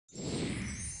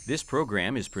This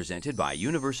program is presented by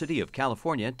University of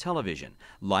California Television.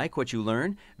 Like what you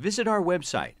learn? Visit our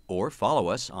website or follow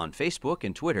us on Facebook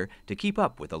and Twitter to keep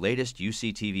up with the latest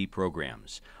UCTV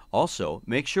programs. Also,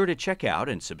 make sure to check out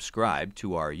and subscribe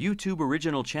to our YouTube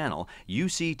original channel,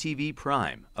 UCTV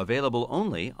Prime, available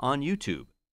only on YouTube.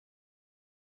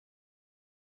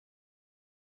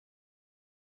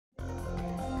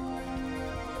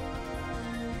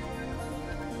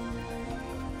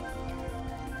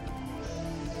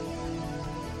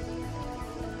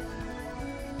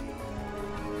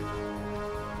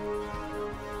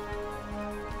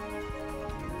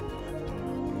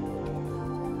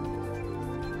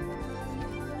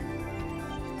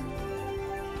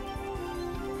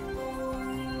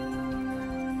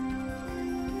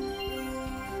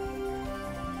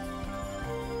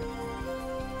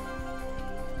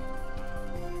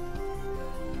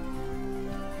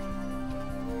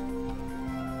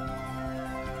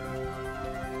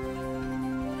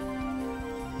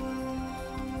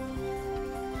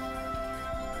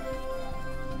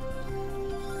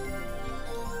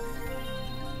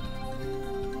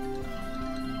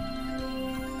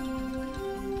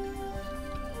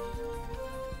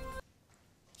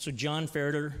 So John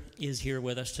Ferriter is here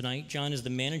with us tonight. John is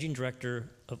the managing director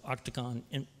of Octagon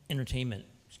Entertainment.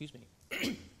 Excuse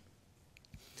me.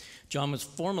 John was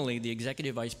formerly the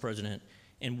executive vice president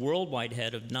and worldwide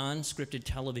head of non-scripted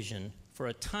television for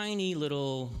a tiny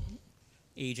little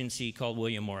agency called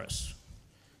William Morris,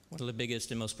 one of the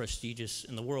biggest and most prestigious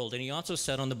in the world. And he also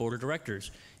sat on the board of directors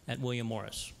at William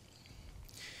Morris.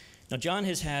 Now, John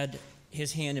has had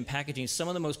his hand in packaging some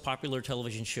of the most popular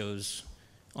television shows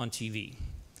on TV.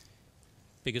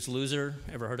 Biggest Loser,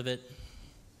 ever heard of it?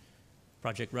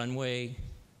 Project Runway,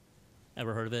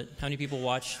 ever heard of it? How many people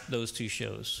watch those two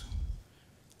shows?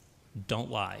 Don't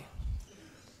lie.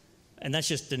 And that's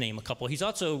just to name a couple. He's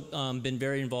also been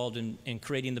very involved in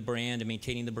creating the brand and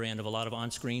maintaining the brand of a lot of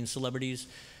on-screen celebrities,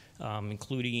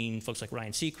 including folks like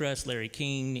Ryan Seacrest, Larry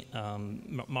King,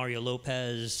 Mario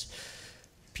Lopez,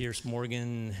 Pierce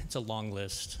Morgan. It's a long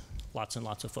list, lots and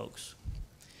lots of folks.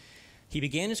 He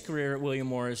began his career at William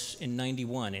Morris in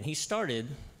 '91, and he started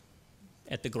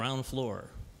at the ground floor,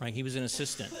 right? He was an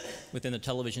assistant within the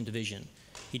television division.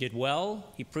 He did well,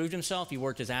 he proved himself, he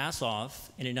worked his ass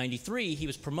off, and in '93, he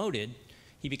was promoted.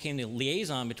 He became the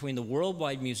liaison between the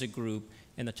worldwide music group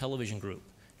and the television group.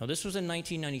 Now, this was in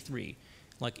 1993.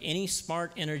 Like any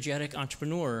smart, energetic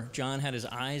entrepreneur, John had his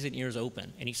eyes and ears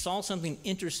open, and he saw something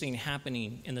interesting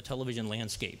happening in the television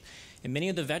landscape. And many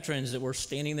of the veterans that were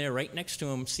standing there right next to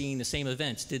him seeing the same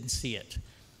events didn't see it.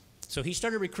 So he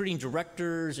started recruiting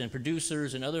directors and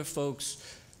producers and other folks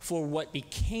for what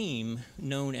became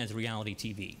known as reality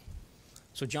TV.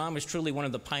 So John was truly one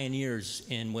of the pioneers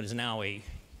in what is now a,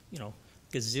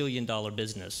 gazillion-dollar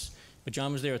business. But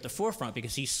John was there at the forefront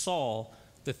because he saw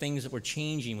the things that were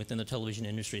changing within the television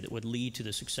industry that would lead to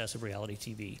the success of reality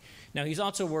TV. Now, he's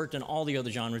also worked in all the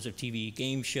other genres of TV,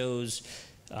 game shows,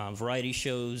 variety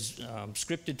shows,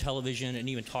 scripted television, and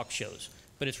even talk shows.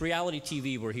 But it's reality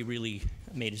TV where he really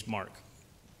made his mark.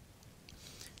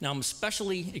 Now, I'm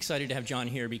especially excited to have John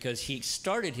here because he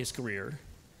started his career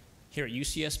here at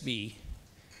UCSB,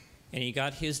 and he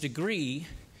got his degree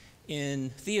in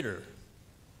theater.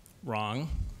 Wrong.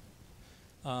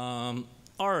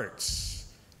 Arts.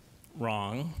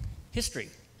 Wrong. History.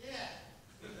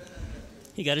 Yeah.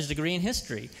 He got his degree in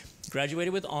history. He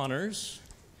graduated with honors.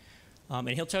 And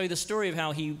he'll tell you the story of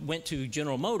how he went to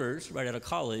General Motors right out of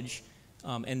college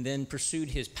and then pursued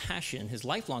his passion, his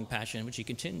lifelong passion, which he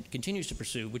continues to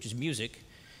pursue, which is music.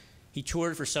 He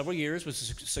toured for several years, was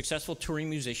a successful touring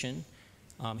musician.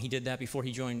 He did that before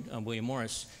he joined William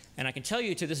Morris. And I can tell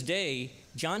you to this day,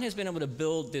 John has been able to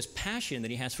build this passion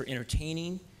that he has for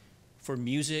entertaining, for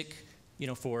music,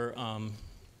 for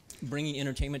bringing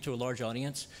entertainment to a large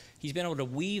audience. He's been able to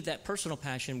weave that personal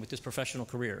passion with his professional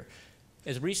career.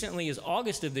 As recently as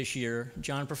August of this year,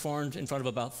 John performed in front of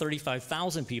about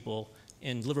 35,000 people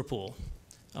in Liverpool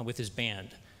with his band.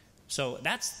 So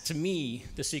that's, to me,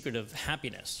 the secret of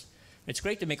happiness. It's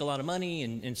great to make a lot of money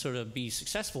and sort of be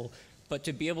successful, but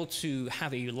to be able to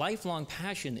have a lifelong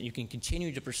passion that you can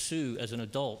continue to pursue as an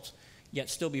adult, yet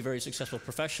still be very successful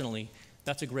professionally,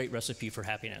 that's a great recipe for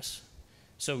happiness.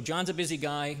 So John's a busy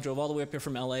guy, drove all the way up here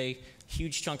from LA,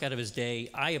 huge chunk out of his day.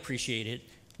 I appreciate it.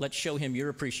 Let's show him your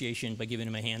appreciation by giving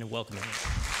him a hand and welcoming him.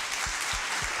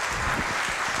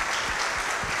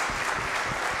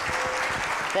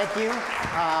 Thank you.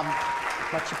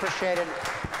 Much appreciated.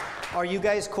 Are you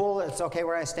guys cool? It's okay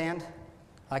where I stand?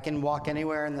 I can walk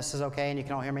anywhere and this is okay and you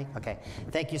can all hear me? Okay.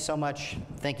 Thank you so much.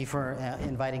 Thank you for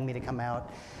inviting me to come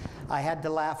out. I had to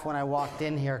laugh when I walked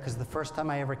in here because the first time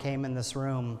I ever came in this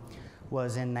room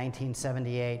was in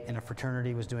 1978, and a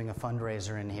fraternity was doing a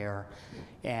fundraiser in here,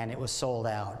 and it was sold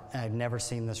out. I'd never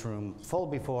seen this room full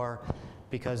before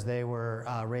because they were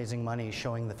raising money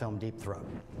showing the film Deep Throat.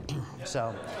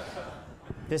 So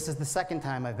this is the second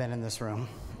time I've been in this room.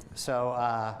 So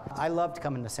I loved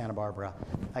coming to Santa Barbara.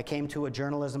 I came to a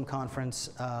journalism conference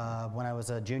when I was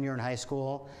a junior in high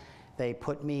school. They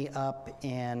put me up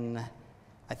in,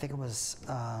 I think it was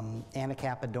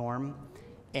Anacapa dorm,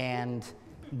 and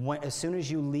as soon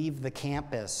as you leave the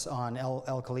campus on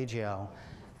El Colegio,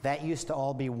 that used to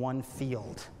all be one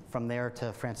field from there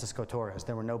to Francisco Torres.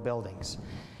 There were no buildings.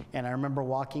 And I remember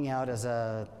walking out as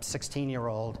a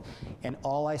 16-year-old, and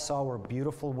all I saw were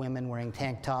beautiful women wearing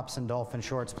tank tops and dolphin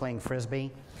shorts playing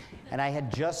Frisbee. And I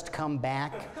had just come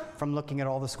back from looking at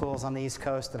all the schools on the East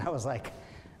Coast, and I was like,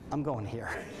 I'm going here.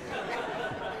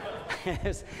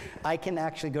 I can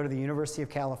actually go to the University of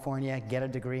California, get a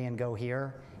degree, and go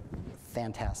here.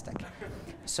 Fantastic.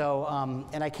 So,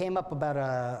 and I came up about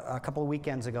a couple of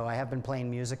weekends ago. I have been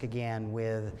playing music again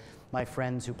with my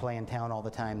friends who play in town all the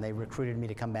time. They recruited me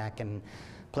to come back and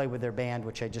play with their band,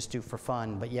 which I just do for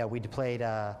fun. But yeah, we played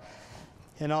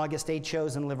in August 8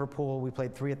 shows in Liverpool. We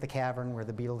played 3 at the Cavern where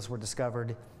the Beatles were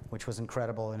discovered, which was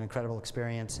incredible, an incredible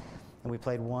experience. And we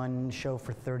played 1 show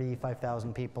for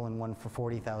 35,000 people and 1 for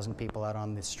 40,000 people out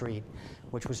on the street,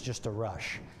 which was just a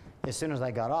rush. As soon as I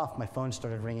got off, my phone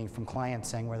started ringing from clients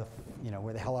saying, where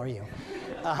the hell are you?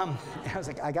 I was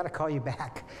like, I got to call you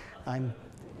back. I'm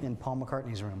in Paul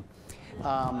McCartney's room.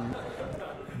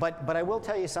 But I will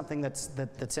tell you something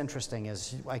that's interesting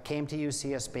is I came to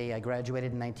UCSB. I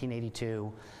graduated in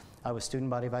 1982. I was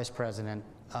student body vice president.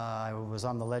 I was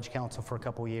on the Ledge Council for a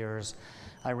couple years.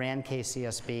 I ran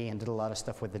KCSB and did a lot of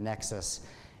stuff with the Nexus.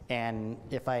 And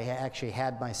if I actually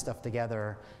had my stuff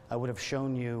together, I would have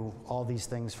shown you all these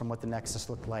things from what the Nexus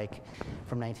looked like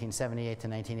from 1978 to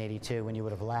 1982, and you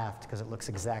would have laughed because it looks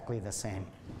exactly the same.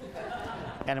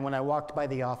 And when I walked by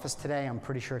the office today, I'm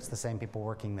pretty sure it's the same people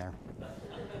working there.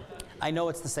 I know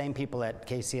it's the same people at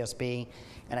KCSB,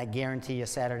 and I guarantee you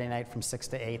Saturday night from 6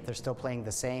 to 8, they're still playing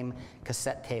the same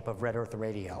cassette tape of Red Earth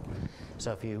Radio.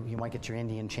 So if you might get your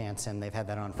Indian chants in, they've had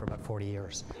that on for about 40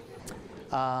 years.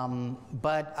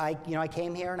 But I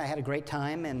came here and I had a great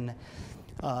time, and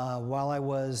while I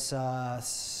was a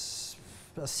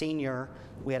senior,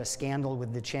 we had a scandal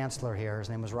with the chancellor here. His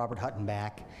name was Robert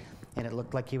Huttenbach, and it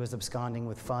looked like he was absconding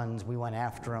with funds. We went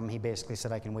after him. He basically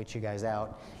said, I can wait you guys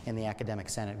out, and the academic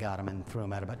senate got him and threw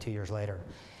him out about 2 years later.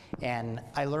 And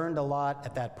I learned a lot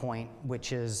at that point,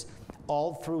 which is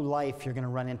all through life you're going to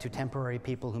run into temporary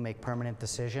people who make permanent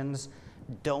decisions.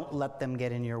 Don't let them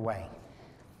get in your way.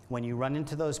 When you run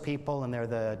into those people and they're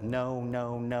the no,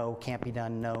 no, no, can't be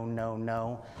done, no, no,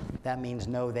 no, that means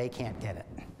no, they can't get it.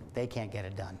 They can't get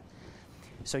it done.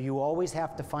 So you always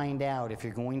have to find out if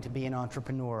you're going to be an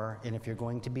entrepreneur and if you're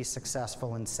going to be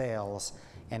successful in sales,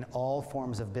 and all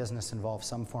forms of business involve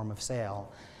some form of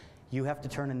sale, you have to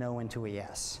turn a no into a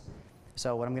yes.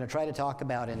 So what I'm going to try to talk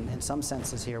about in some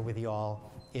senses here with you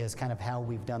all is kind of how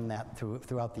we've done that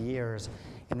throughout the years.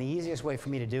 And the easiest way for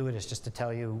me to do it is just to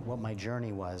tell you what my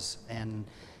journey was. And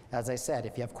as I said,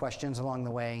 if you have questions along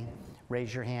the way,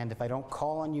 raise your hand. If I don't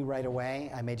call on you right away,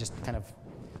 I may just kind of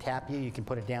tap you. You can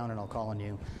put it down and I'll call on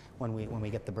you when we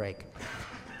get the break.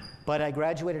 But I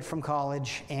graduated from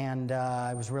college and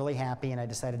I was really happy, and I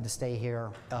decided to stay here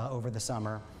over the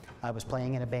summer. I was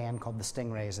playing in a band called the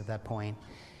Stingrays at that point,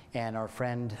 and our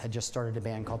friend had just started a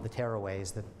band called the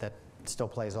Tearaways that still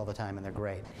plays all the time, and they're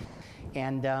great.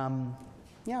 And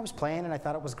yeah, I was playing and I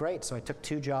thought it was great, so I took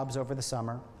 2 jobs over the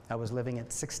summer. I was living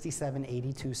at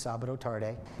 6782 Sabado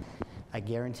Tarde. I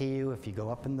guarantee you, if you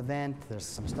go up in the vent, there's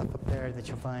some stuff up there that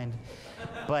you'll find.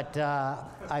 But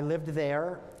I lived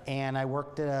there, and I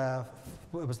worked at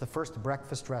it was the first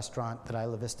breakfast restaurant that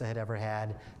Isla Vista had ever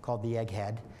had, called the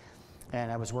Egghead. And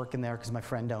I was working there because my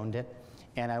friend owned it.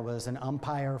 And I was an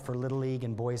umpire for Little League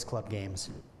and Boys Club games.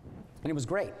 And it was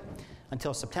great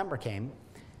until September came.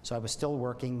 So I was still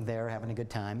working there, having a good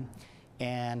time.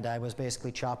 And I was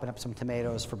basically chopping up some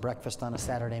tomatoes for breakfast on a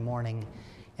Saturday morning.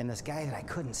 And this guy that I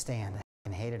couldn't stand, I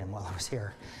hated him while I was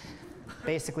here,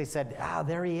 basically said,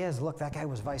 there he is. Look, that guy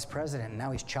was vice president, and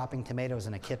now he's chopping tomatoes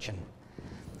in a kitchen.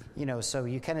 You know, so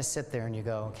you kind of sit there and you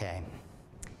go, okay,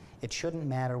 it shouldn't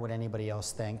matter what anybody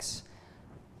else thinks,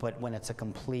 but when it's a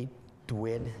complete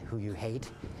dwid who you hate,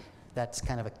 that's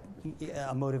kind of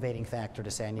a motivating factor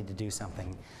to say I need to do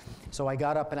something. So I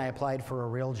got up and I applied for a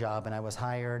real job, and I was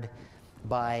hired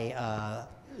by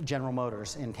General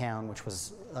Motors in town, which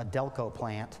was a Delco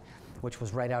plant, which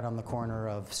was right out on the corner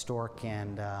of Stork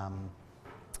and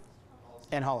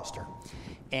Hollister.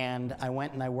 And I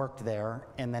went and I worked there,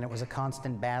 and then it was a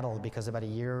constant battle because about a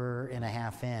year and a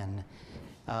half in,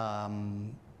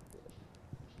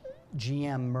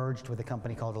 GM merged with a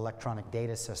company called Electronic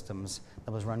Data Systems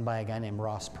that was run by a guy named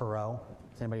Ross Perot.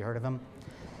 Has anybody heard of him?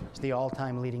 He's the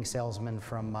all-time leading salesman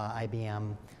from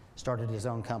IBM, started his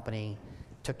own company,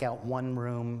 took out one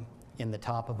room in the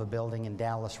top of a building in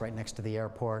Dallas right next to the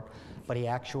airport, but he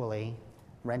actually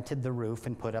rented the roof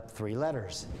and put up 3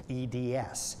 letters,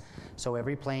 EDS. So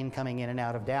every plane coming in and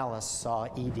out of Dallas saw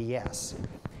EDS.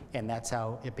 And that's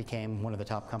how it became one of the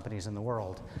top companies in the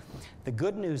world. The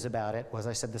good news about it was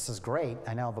I said, this is great.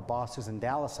 I now have a boss who's in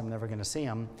Dallas. I'm never going to see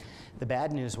him. The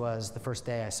bad news was the first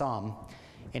day I saw him,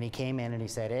 and he came in and he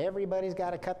said, everybody's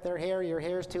got to cut their hair. Your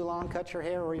hair's too long. Cut your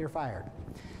hair or you're fired.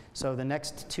 So the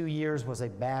next 2 years was a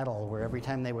battle where every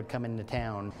time they would come into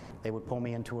town, they would pull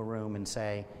me into a room and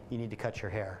say, you need to cut your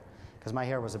hair. Because my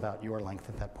hair was about your length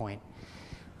at that point.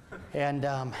 And,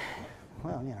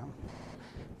 well, you know,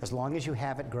 as long as you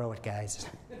have it, grow it, guys.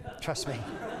 Trust me.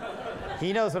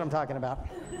 He knows what I'm talking about.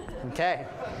 Okay.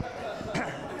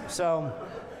 So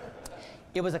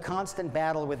it was a constant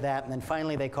battle with that, and then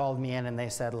finally they called me in and they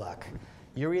said, look,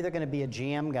 you're either going to be a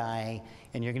GM guy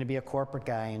and you're going to be a corporate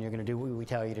guy and you're going to do what we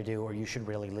tell you to do, or you should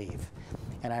really leave.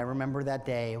 And I remember that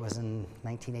day, it was in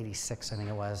 1986, I think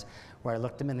it was, where I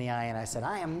looked him in the eye and I said,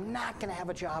 I am not going to have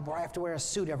a job where I have to wear a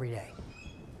suit every day.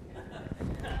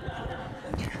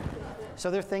 So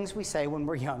there are things we say when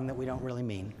we're young that we don't really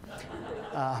mean,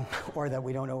 or that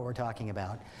we don't know what we're talking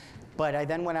about. But I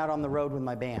then went out on the road with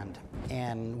my band,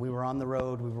 and we were on the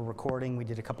road, we were recording, we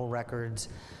did a couple records.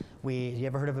 You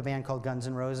ever heard of a band called Guns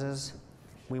N' Roses?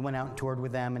 We went out and toured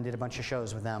with them and did a bunch of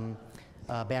shows with them.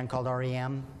 A band called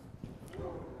REM.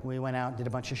 We went out and did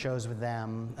a bunch of shows with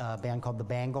them. A band called the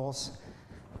Bangles.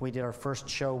 We did our first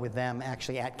show with them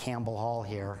actually at Campbell Hall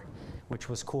here, which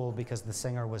was cool because the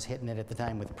singer was hitting it at the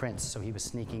time with Prince, so he was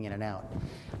sneaking in and out.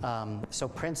 So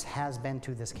Prince has been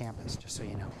to this campus, just so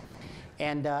you know.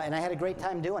 And I had a great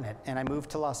time doing it. And I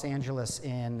moved to Los Angeles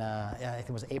in, I think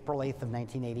it was April 8th of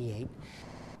 1988.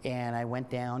 And I went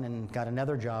down and got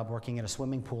another job working at a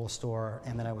swimming pool store,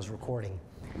 and then I was recording.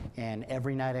 And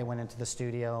every night I went into the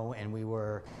studio and we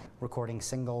were recording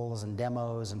singles and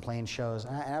demos and playing shows.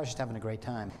 And I was just having a great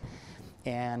time.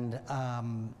 And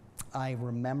I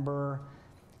remember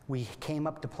we came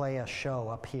up to play a show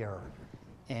up here.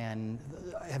 And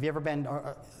have you ever been,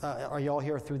 are you all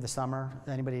here through the summer?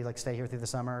 Anybody like stay here through the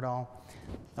summer at all?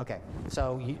 Okay,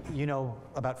 so you know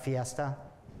about Fiesta?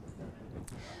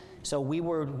 So we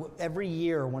were, every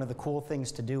year, one of the cool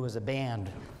things to do as a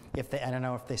band, I don't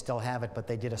know if they still have it, but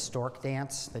they did a Stork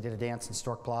dance. They did a dance in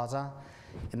Stork Plaza.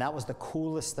 And that was the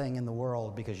coolest thing in the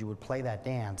world because you would play that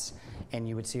dance and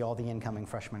you would see all the incoming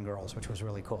freshman girls, which was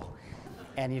really cool.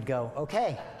 And you'd go,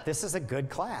 okay, this is a good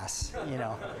class, you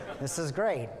know, this is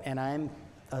great. And I'm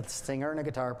a singer and a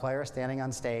guitar player standing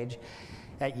on stage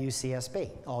at UCSB.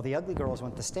 All the ugly girls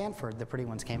went to Stanford, the pretty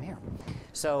ones came here.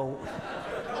 So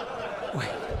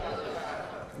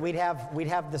we'd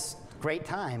have this great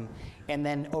time, and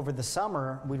then over the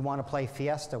summer, we'd want to play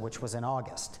Fiesta, which was in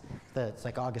August. It's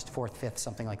like August 4th, 5th,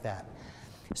 something like that.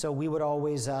 So we would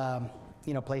always,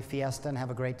 you know, play Fiesta and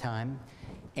have a great time.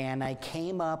 And I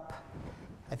came up,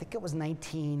 I think it was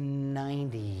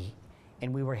 1990,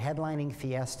 and we were headlining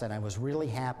Fiesta, and I was really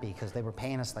happy because they were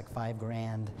paying us like $5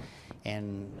 grand,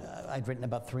 and I'd written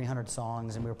about 300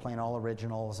 songs, and we were playing all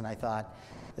originals, and I thought,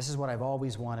 this is what I've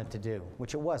always wanted to do,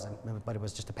 which it wasn't, but it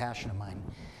was just a passion of mine.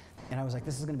 And I was like,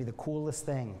 this is going to be the coolest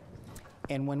thing.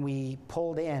 And when we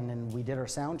pulled in and we did our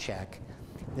sound check,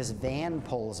 this van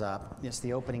pulls up, it's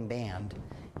the opening band,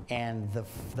 and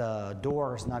the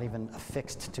door is not even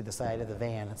affixed to the side of the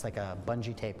van. It's like a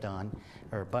bungee taped on,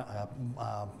 or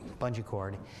bungee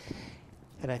cord.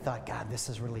 And I thought, God, this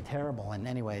is really terrible. And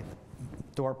anyway,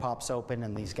 the door pops open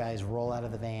and these guys roll out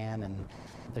of the van and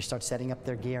they start setting up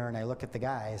their gear, and I look at the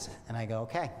guys and I go,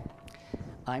 okay,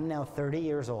 I'm now 30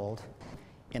 years old,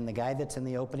 and the guy that's in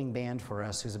the opening band for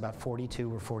us, who's about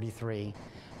 42 or 43,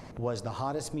 was the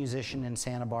hottest musician in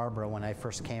Santa Barbara when I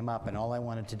first came up, and all I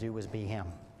wanted to do was be him.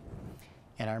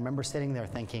 And I remember sitting there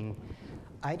thinking,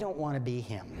 I don't want to be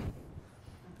him.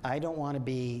 I don't want to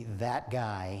be that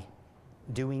guy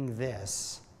doing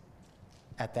this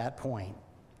at that point.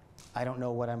 I don't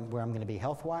know where I'm going to be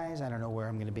health-wise. I don't know where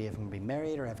I'm going to be, if I'm going to be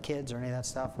married or have kids or any of that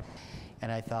stuff. And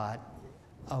I thought,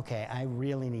 okay, I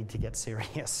really need to get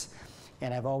serious.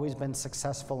 And I've always been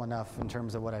successful enough in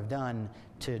terms of what I've done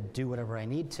to do whatever I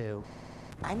need to.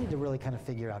 I need to really kind of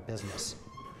figure out business.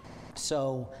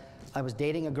 So I was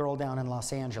dating a girl down in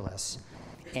Los Angeles,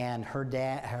 and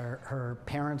her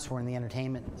parents were in the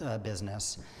entertainment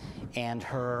business, and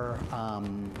her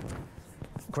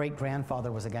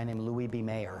great-grandfather was a guy named Louis B.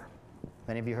 Mayer. Have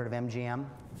any of you heard of MGM?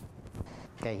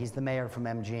 Okay, he's the mayor from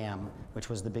MGM, which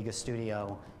was the biggest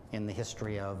studio in the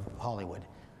history of Hollywood.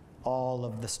 All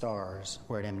of the stars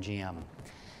were at MGM.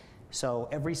 So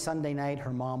every Sunday night,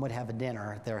 her mom would have a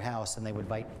dinner at their house, and they would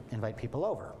invite people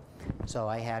over. So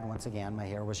I had, once again, my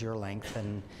hair was your length,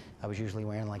 and I was usually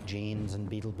wearing like jeans and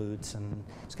beetle boots, and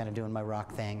was kind of doing my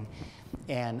rock thing.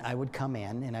 And I would come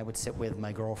in, and I would sit with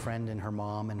my girlfriend and her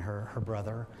mom and her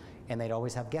brother, and they'd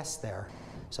always have guests there.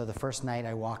 So the first night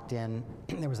I walked in,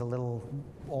 there was a little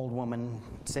old woman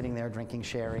sitting there drinking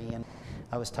sherry, and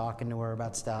I was talking to her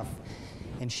about stuff,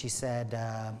 and she said,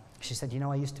 you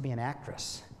know, I used to be an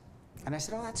actress. And I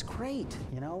said, oh, that's great,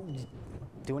 you know,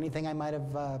 do anything I might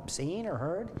have seen or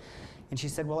heard? And she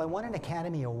said, well, I won an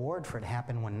Academy Award for It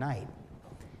Happened One Night.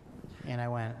 And I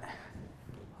went,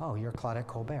 oh, you're Claudette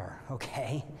Colbert,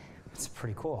 okay, that's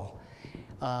pretty cool.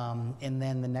 And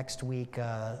then the next week,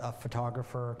 a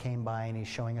photographer came by, and he's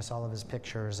showing us all of his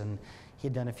pictures, and he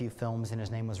had done a few films, and his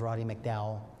name was Roddy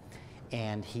McDowell,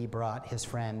 and he brought his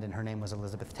friend, and her name was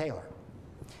Elizabeth Taylor.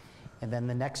 And then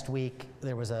the next week,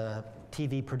 there was a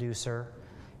TV producer,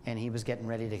 and he was getting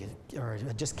ready to, or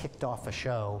had just kicked off a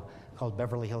show called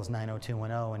Beverly Hills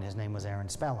 90210, and his name was Aaron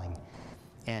Spelling.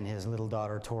 And his little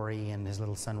daughter, Tori, and his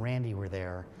little son, Randy, were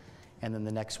there. And then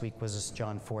the next week was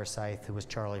John Forsythe, who was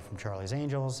Charlie from Charlie's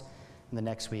Angels. And the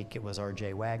next week, it was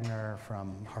R.J. Wagner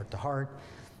from Heart to Heart.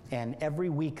 And every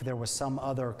week, there was some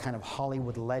other kind of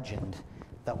Hollywood legend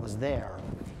that was there.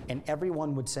 And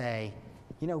everyone would say,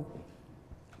 you know,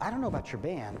 I don't know about your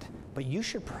band, but you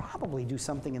should probably do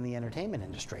something in the entertainment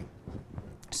industry.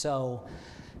 So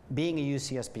being a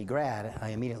UCSB grad, I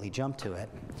immediately jumped to it.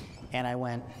 And I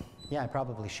went, yeah, I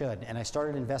probably should. And I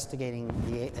started investigating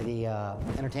the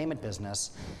entertainment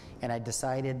business, and I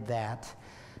decided that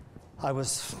I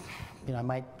was, you know, I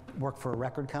might work for a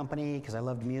record company because I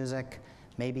loved music,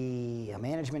 maybe a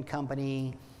management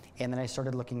company, and then I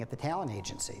started looking at the talent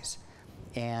agencies.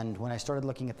 And when I started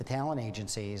looking at the talent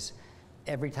agencies,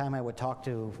 every time I would talk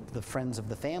to the friends of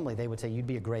the family, they would say, you'd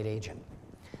be a great agent.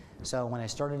 So when I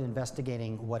started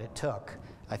investigating what it took,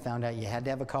 I found out you had to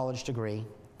have a college degree,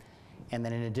 and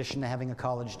then in addition to having a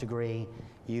college degree,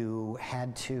 you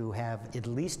had to have at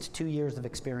least 2 years of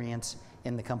experience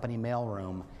in the company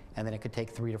mailroom, and then it could take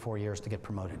 3 to 4 years to get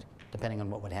promoted, depending on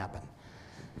what would happen.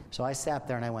 So I sat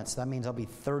there and I went, so that means I'll be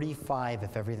 35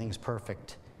 if everything's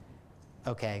perfect.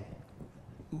 Okay,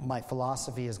 my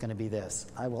philosophy is going to be this: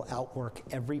 I will outwork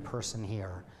every person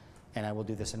here, and I will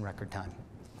do this in record time,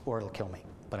 or it'll kill me,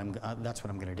 but that's what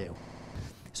I'm going to do.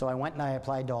 So I went and I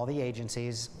applied to all the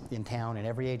agencies in town, and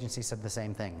every agency said the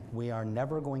same thing: we are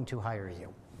never going to hire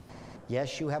you.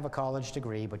 Yes, you have a college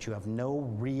degree, but you have no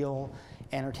real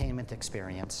entertainment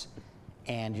experience,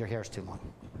 and your hair's too long,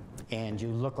 and you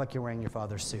look like you're wearing your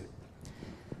father's suit.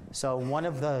 So one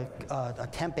of the,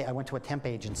 I went to a temp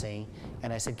agency,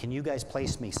 and I said, can you guys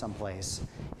place me someplace?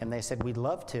 And they said, we'd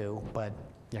love to, but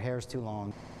your hair's too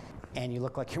long, and you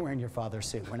look like you're wearing your father's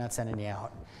suit. We're not sending you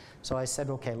out. So I said,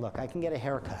 okay, look, I can get a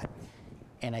haircut,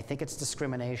 and I think it's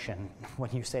discrimination when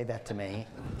you say that to me,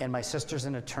 and my sister's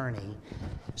an attorney,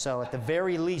 so at the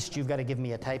very least, you've got to give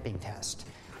me a typing test.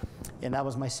 And that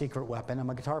was my secret weapon. I'm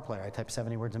a guitar player. I type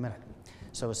 70 words a minute.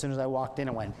 So as soon as I walked in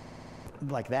and went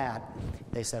like that,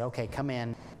 they said, okay, come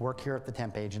in, work here at the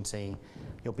temp agency.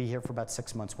 You'll be here for about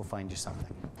 6 months. We'll find you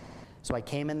something. So I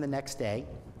came in the next day,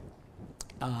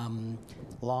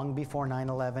 long before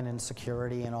 9/11 and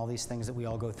security and all these things that we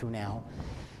all go through now.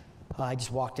 I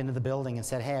just walked into the building and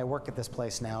said, hey, I work at this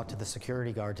place now, to the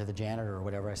security guard, to the janitor or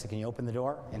whatever. I said, can you open the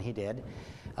door? And he did.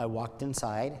 I walked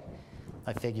inside.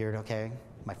 I figured, okay,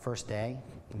 my first day,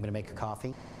 I'm going to make a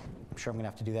coffee. I'm sure I'm going to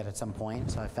have to do that at some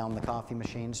point. So I found the coffee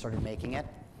machine, started making it,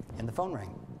 and the phone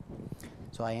rang.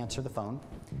 So I answer the phone,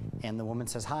 and the woman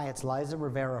says, hi, it's Liza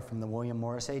Rivera from the William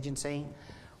Morris Agency.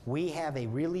 We have a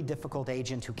really difficult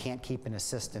agent who can't keep an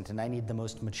assistant, and I need the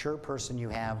most mature person you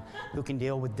have who can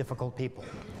deal with difficult people.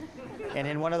 And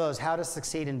in one of those how to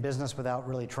succeed in business without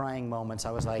really trying moments,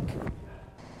 I was like,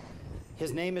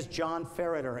 his name is John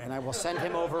Ferriter, and I will send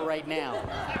him over right now.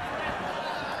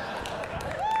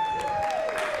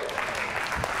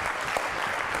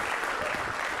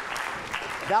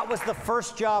 That was the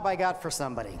first job I got for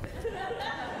somebody.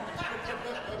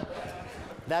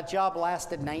 That job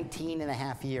lasted 19 and a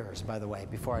half years, by the way,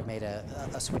 before I made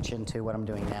a switch into what I'm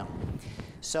doing now.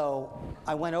 So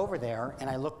I went over there and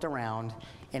I looked around,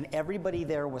 and everybody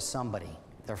there was somebody.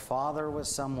 Their father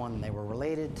was someone, they were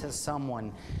related to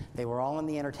someone, they were all in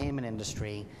the entertainment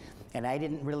industry, and I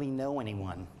didn't really know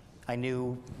anyone. I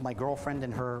knew my girlfriend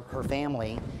and her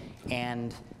family,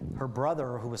 and her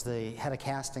brother, who was the head of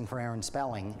casting for Aaron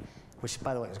Spelling, which,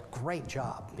 by the way, was a great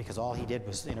job, because all he did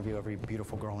was interview every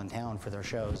beautiful girl in town for their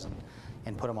shows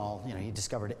and put them all, you know, he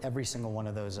discovered every single one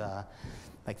of those,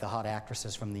 like the hot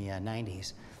actresses from the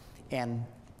 90s. And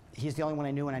he's the only one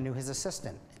I knew, and I knew his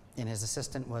assistant. And his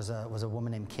assistant was a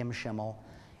woman named Kim Schimmel,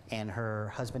 and her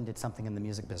husband did something in the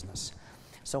music business.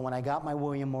 So when I got my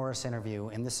William Morris interview,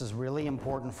 and this is really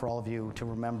important for all of you to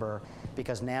remember,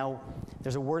 because now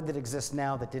there's a word that exists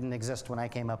now that didn't exist when I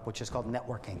came up, which is called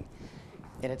networking.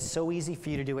 And it's so easy for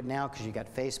you to do it now because you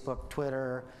got Facebook,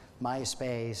 Twitter,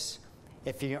 MySpace.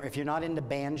 If you're not into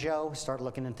banjo, start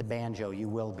looking into banjo. You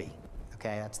will be.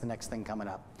 Okay, that's the next thing coming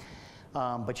up.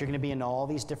 But you're going to be into all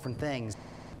these different things.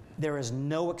 There is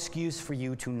no excuse for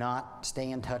you to not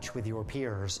stay in touch with your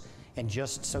peers. And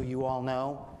just so you all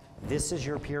know, this is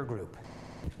your peer group.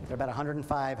 There are about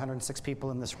 105, 106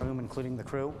 people in this room, including the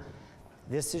crew.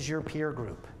 This is your peer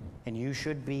group. And you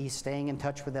should be staying in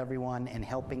touch with everyone and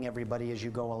helping everybody as you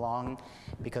go along.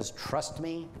 Because trust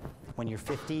me, when you're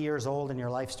 50 years old and your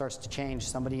life starts to change,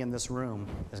 somebody in this room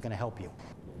is going to help you.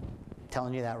 I'm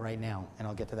telling you that right now, and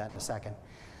I'll get to that in a second.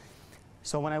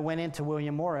 So when I went into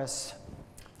William Morris,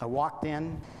 I walked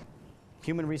in.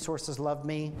 Human Resources loved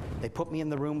me. They put me in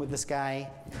the room with this guy.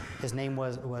 His name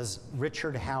was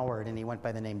Richard Howard, and he went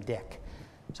by the name Dick.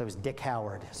 So it was Dick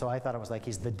Howard. So I thought it was like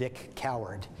he's the Dick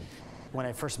Coward when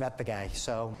I first met the guy.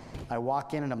 So I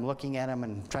walk in and I'm looking at him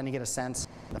and trying to get a sense.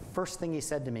 The first thing he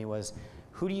said to me was,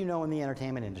 "Who do you know in the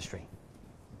entertainment industry?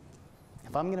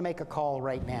 If I'm going to make a call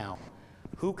right now,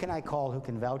 who can I call who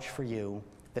can vouch for you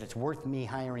that it's worth me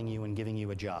hiring you and giving you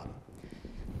a job?"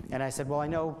 And I said, "Well, I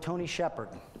know Tony Shepard."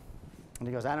 And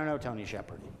he goes, "I don't know Tony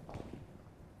Shepard."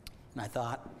 And I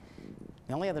thought,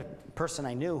 the only other person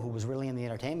I knew who was really in the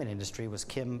entertainment industry was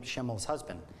Kim Schimmel's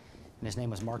husband. And his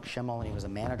name was Mark Schimmel, and he was a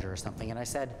manager or something. And I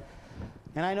said,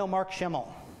 "And I know Mark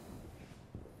Schimmel."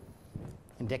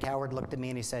 And Dick Howard looked at me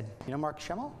and he said, "You know Mark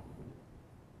Schimmel?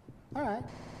 All right."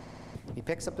 He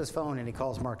picks up his phone and he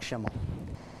calls Mark Schimmel.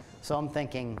 So I'm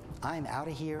thinking, I'm out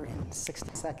of here in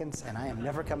 60 seconds and I am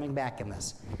never coming back in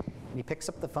this. And he picks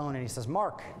up the phone and he says,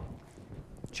 "Mark,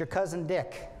 it's your cousin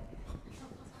Dick."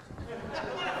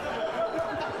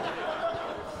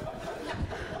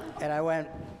 And I went,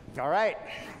 "All right."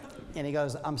 And he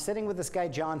goes, "I'm sitting with this guy,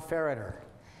 John Ferriter.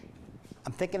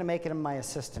 I'm thinking of making him my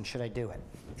assistant. Should I do it?"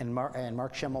 And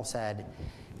Mark Schimmel said,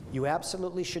 "You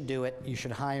absolutely should do it. You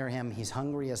should hire him. He's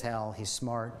hungry as hell. He's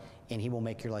smart, and he will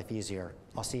make your life easier.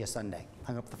 I'll see you Sunday."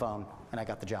 Hung up the phone, and I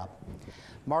got the job.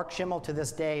 Mark Schimmel, to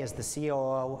this day, is the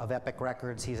COO of Epic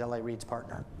Records. He's L.A. Reid's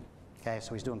partner. Okay,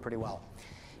 so he's doing pretty well.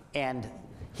 And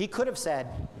he could have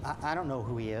said, I don't know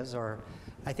who he is, or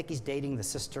I think he's dating the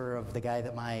sister of the guy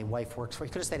that my wife works for. He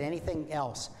could have said anything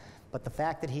else. But the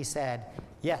fact that he said,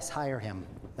 "Yes, hire him,"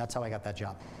 that's how I got that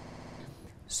job.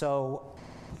 So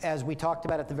as we talked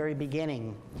about at the very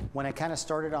beginning, when I kind of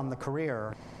started on the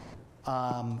career,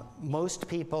 most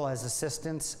people as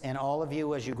assistants, and all of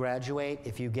you as you graduate,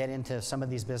 if you get into some of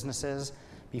these businesses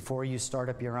before you start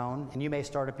up your own, and you may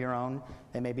start up your own,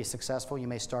 they may be successful, you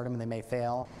may start them and they may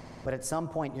fail, but at some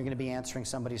point you're going to be answering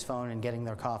somebody's phone and getting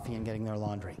their coffee and getting their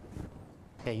laundry.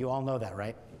 Okay, you all know that,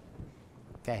 right?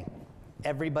 Okay,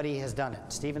 everybody has done it.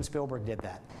 Steven Spielberg did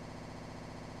that.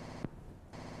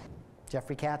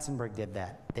 Jeffrey Katzenberg did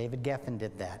that. David Geffen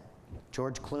did that.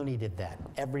 George Clooney did that.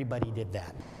 Everybody did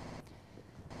that.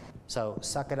 So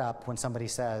suck it up when somebody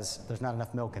says, "There's not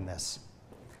enough milk in this."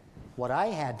 What I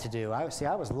had to do, I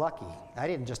was lucky. I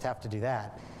didn't just have to do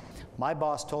that. My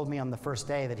boss told me on the first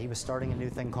day that he was starting a new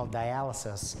thing called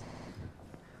dialysis,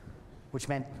 which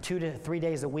meant 2 to 3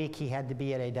 days a week he had to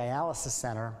be at a dialysis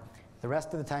center. The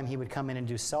rest of the time he would come in and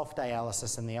do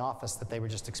self-dialysis in the office that they were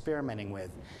just experimenting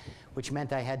with, which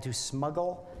meant I had to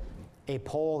smuggle a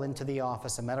pole into the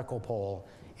office, a medical pole,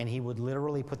 and he would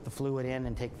literally put the fluid in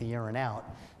and take the urine out.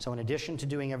 So in addition to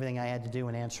doing everything I had to do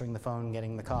and answering the phone,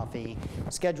 getting the coffee,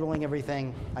 scheduling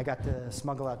everything, I got to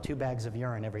smuggle out 2 bags of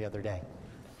urine every other day.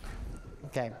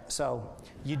 Okay, so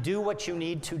you do what you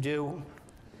need to do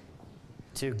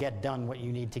to get done what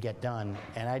you need to get done.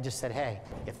 And I just said, hey,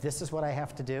 if this is what I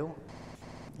have to do,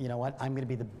 you know what? I'm going to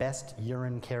be the best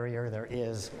urine carrier there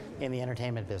is in the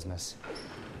entertainment business.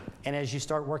 And as you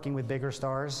start working with bigger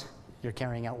stars, you're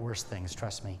carrying out worse things,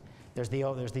 trust me. There's the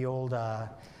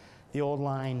old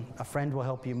line, "A friend will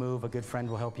help you move, a good friend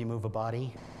will help you move a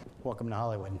body." Welcome to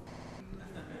Hollywood.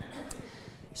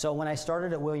 So when I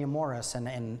started at William Morris,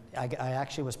 and I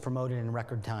actually was promoted in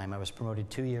record time. I was promoted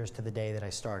 2 years to the day that I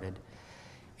started.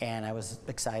 And I was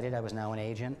excited. I was now an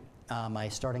agent. My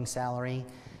starting salary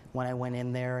when I went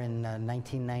in there in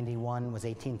 1991 was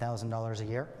 $18,000 a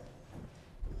year.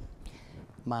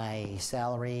 My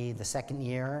salary the second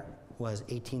year was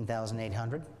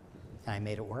 $18,800, and I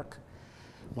made it work.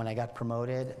 When I got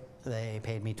promoted, they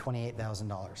paid me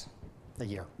 $28,000 a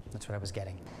year. That's what I was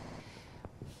getting.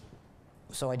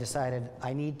 So I decided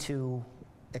I need to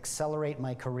accelerate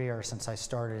my career since I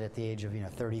started at the age of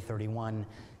 30, 31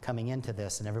 coming into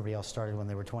this, and everybody else started when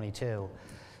they were 22.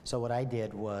 So what I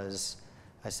did was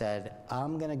I said,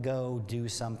 I'm going to go do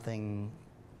something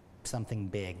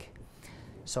big.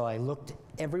 So I looked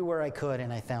everywhere I could,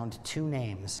 and I found 2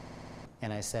 names.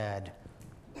 And I said,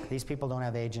 these people don't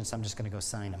have agents, I'm just going to go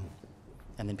sign them.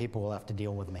 And then people will have to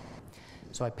deal with me.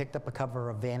 So I picked up a cover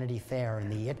of Vanity Fair,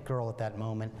 and the it girl at that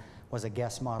moment was a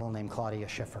guest model named Claudia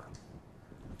Schiffer.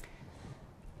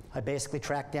 I basically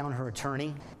tracked down her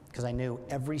attorney, because I knew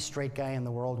every straight guy in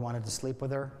the world wanted to sleep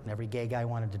with her, and every gay guy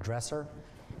wanted to dress her,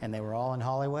 and they were all in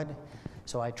Hollywood.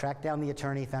 So I tracked down the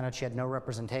attorney, found out she had no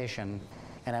representation,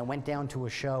 and I went down to a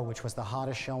show which was the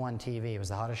hottest show on TV. It was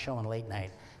the hottest show on late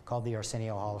night, called the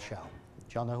Arsenio Hall Show.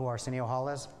 Do y'all know who Arsenio Hall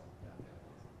is?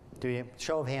 Do you?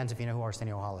 Show of hands if you know who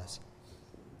Arsenio Hall is.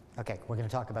 Okay, we're going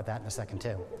to talk about that in a second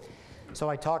too. So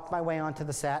I talked my way onto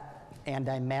the set, and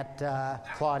I met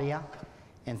Claudia,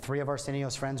 and 3 of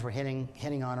Arsenio's friends were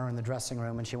hitting on her in the dressing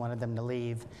room, and she wanted them to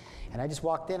leave. And I just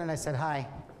walked in and I said, hi,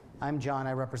 I'm John,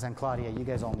 I represent Claudia, you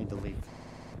guys all need to leave.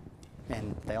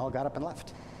 And they all got up and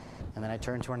left. And then I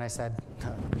turned to her and I said,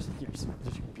 oh, you're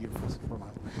beautiful supermodel.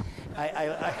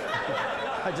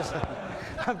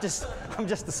 I'm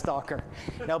just a stalker.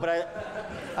 No, but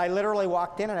I literally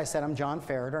walked in and I said, I'm John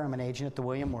Ferriter. I'm an agent at the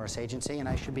William Morris Agency, and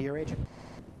I should be your agent.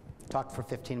 Talked for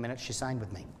 15 minutes. She signed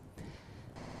with me.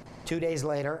 2 days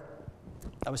later,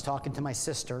 I was talking to my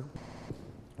sister,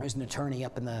 who's an attorney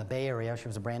up in the Bay Area. She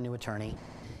was a brand new attorney.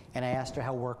 And I asked her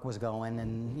how work was going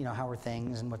and, how are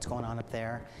things and what's going on up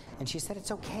there. And she said,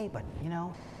 it's okay, but,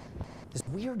 this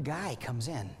weird guy comes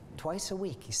in twice a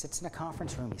week. He sits in a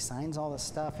conference room, he signs all this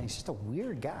stuff, and he's just a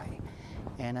weird guy.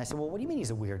 And I said, well, what do you mean he's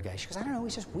a weird guy? She goes, I don't know,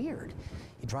 he's just weird.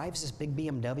 He drives this big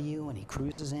BMW, and he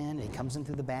cruises in, and he comes in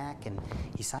through the back, and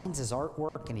he signs his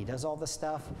artwork, and he does all this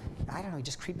stuff. I don't know, he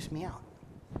just creeps me out.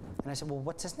 And I said, well,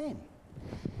 what's his name?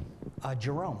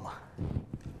 Jerome.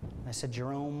 And I said,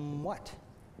 Jerome what?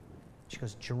 She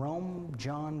goes, Jerome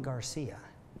John Garcia.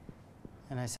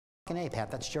 And I said, fucking A, Pat,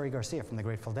 that's Jerry Garcia from the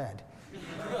Grateful Dead.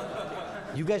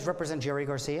 You guys represent Jerry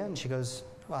Garcia? And she goes,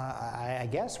 I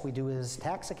guess we do his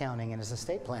tax accounting and his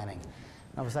estate planning.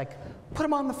 And I was like, put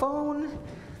him on the phone.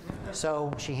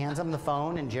 So she hands him the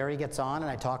phone, and Jerry gets on, and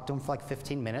I talked to him for like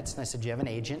 15 minutes, and I said, do you have an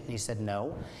agent? And he said,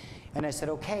 no. And I said,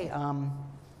 okay,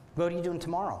 what are you doing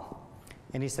tomorrow?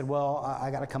 And he said, well, I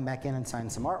got to come back in and sign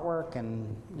some artwork,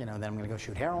 and then I'm going to go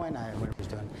shoot heroin, whatever he's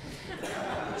doing.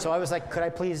 So I was like, could I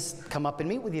please come up and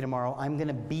meet with you tomorrow? I'm going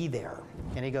to be there.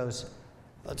 And he goes,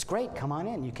 that's great, come on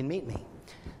in, you can meet me.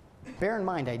 Bear in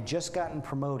mind, I'd just gotten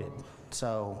promoted.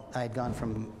 So I had gone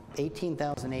from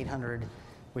 $18,800,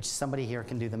 which somebody here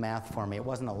can do the math for me. It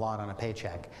wasn't a lot on a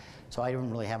paycheck. So I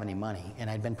didn't really have any money, and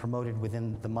I'd been promoted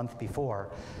within the month before.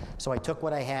 So I took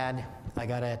what I had, I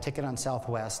got a ticket on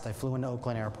Southwest, I flew into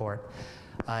Oakland Airport,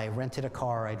 I rented a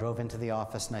car, I drove into the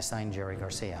office, and I signed Jerry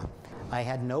Garcia. I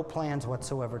had no plans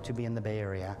whatsoever to be in the Bay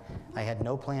Area. I had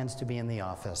no plans to be in the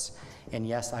office. And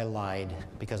yes, I lied,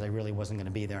 because I really wasn't going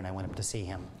to be there, and I went up to see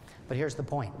him. But here's the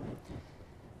point.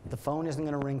 The phone isn't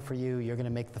going to ring for you, you're going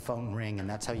to make the phone ring, and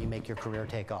that's how you make your career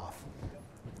take off.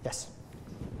 Yes?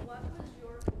 What was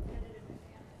your competitive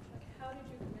advantage? Like, how did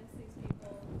you convince these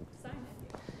people to sign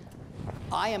with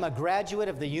you? I am a graduate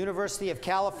of the University of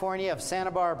California of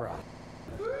Santa Barbara.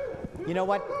 You know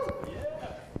what?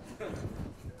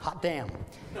 Hot damn.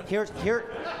 Here's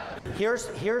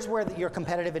where your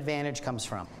competitive advantage comes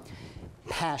from.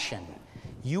 Passion.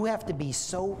 You have to be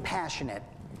so passionate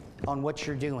on what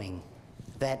you're doing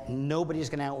that nobody's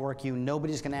going to outwork you,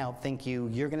 nobody's going to outthink you,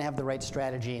 you're going to have the right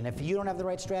strategy, and if you don't have the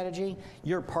right strategy,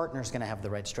 your partner's going to have the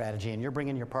right strategy, and you're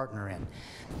bringing your partner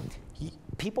in.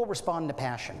 People respond to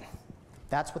passion.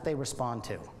 That's what they respond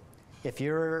to. If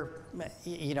you're,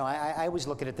 I always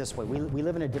look at it this way. We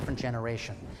live in a different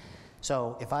generation.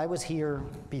 So if I was here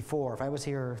before, if I was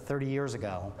here 30 years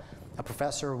ago, a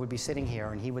professor would be sitting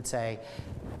here and he would say,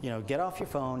 get off your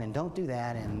phone and don't do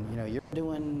that, and you're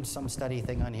doing some study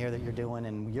thing on here that you're doing,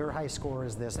 and your high score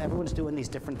is this. Everyone's doing these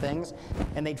different things,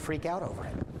 and they'd freak out over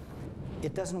it.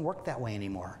 It doesn't work that way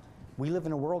anymore. We live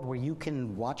in a world where you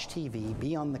can watch TV,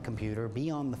 be on the computer, be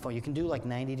on the phone. You can do like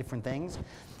 90 different things.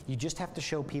 You just have to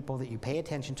show people that you pay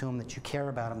attention to them, that you care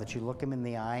about them, that you look them in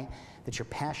the eye, that you're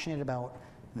passionate about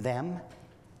them,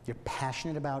 you're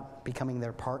passionate about becoming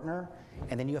their partner,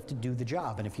 and then you have to do the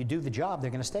job. And if you do the job, they're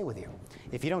going to stay with you.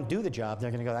 If you don't do the job, they're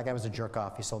going to go, that guy was a jerk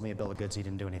off. He sold me a bill of goods. He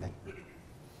didn't do anything.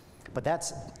 But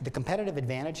that's the competitive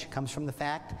advantage comes from the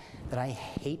fact that I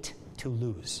hate to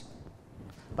lose.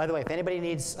 By the way, if anybody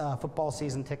needs football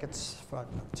season tickets, no,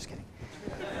 just kidding.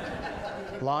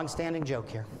 Long-standing joke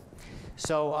here.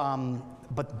 So,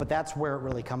 but that's where it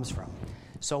really comes from.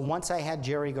 So once I had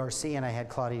Jerry Garcia and I had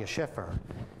Claudia Schiffer,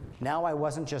 now I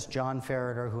wasn't just John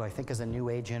Ferriter, who I think is a new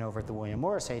agent over at the William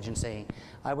Morris Agency.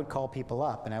 I would call people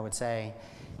up and I would say,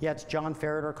 yeah, it's John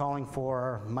Ferriter calling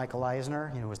for Michael Eisner,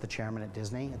 who was the chairman at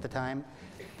Disney at the time.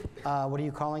 What are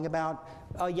you calling about?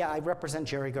 Oh, yeah, I represent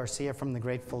Jerry Garcia from the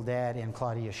Grateful Dead and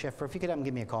Claudia Schiffer. If you could have him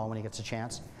give me a call when he gets a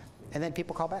chance. And then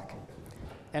people call back.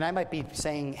 And I might be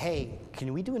saying, hey,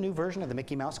 can we do a new version of the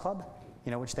Mickey Mouse Club,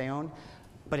 which they own?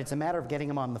 But it's a matter of getting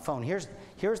them on the phone. Here's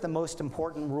the most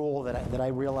important rule that I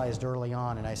realized early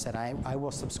on, and I said, I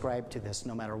will subscribe to this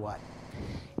no matter what.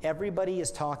 Everybody is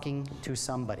talking to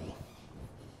somebody.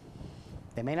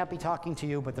 They may not be talking to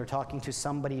you, but they're talking to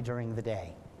somebody during the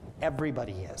day.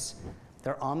 Everybody is.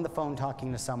 They're on the phone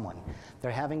talking to someone. They're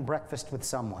having breakfast with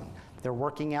someone. They're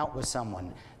working out with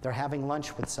someone. They're having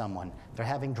lunch with someone. They're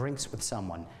having drinks with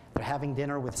someone. They're having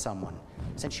dinner with someone.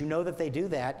 Since you know that they do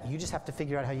that, you just have to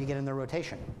figure out how you get in their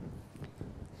rotation.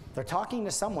 They're talking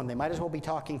to someone. They might as well be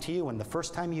talking to you. And the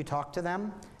first time you talk to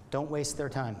them, don't waste their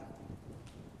time.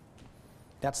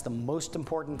 That's the most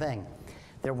important thing.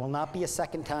 There will not be a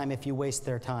second time if you waste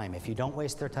their time. If you don't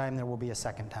waste their time, there will be a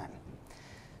second time.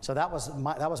 So that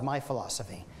was my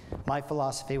philosophy. My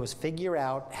philosophy was figure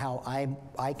out how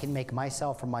I can make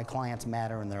myself or my clients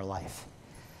matter in their life.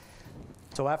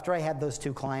 So after I had those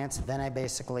two clients, then I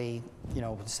basically,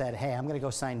 said, hey, I'm going to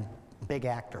go sign big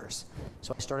actors.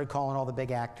 So I started calling all the big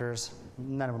actors.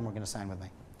 None of them were going to sign with me.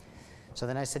 So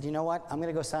then I said, you know what? I'm going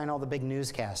to go sign all the big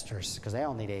newscasters because they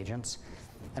all need agents.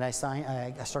 And I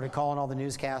started calling all the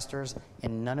newscasters,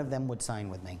 and none of them would sign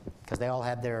with me because they all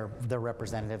had their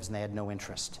representatives and they had no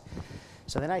interest.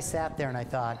 So then I sat there and I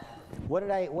thought, what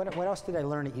else did I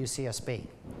learn at UCSB?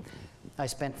 I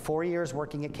spent 4 years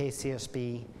working at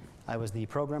KCSB. I was the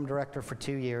program director for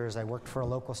 2 years. I worked for a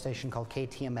local station called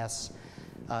KTMS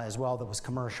as well that was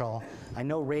commercial. I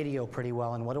know radio pretty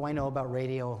well, and what do I know about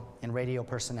radio and radio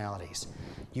personalities?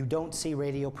 You don't see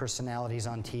radio personalities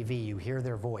on TV. You hear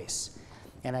their voice.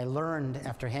 And I learned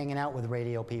after hanging out with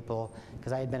radio people,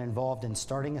 because I had been involved in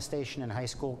starting a station in high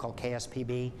school called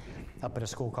KSPB, up at a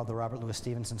school called the Robert Louis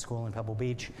Stevenson School in Pebble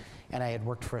Beach, and I had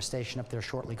worked for a station up there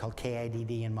shortly called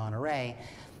KIDD in Monterey,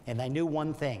 and I knew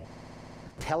one thing.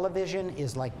 Television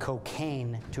is like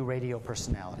cocaine to radio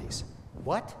personalities.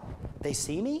 What? They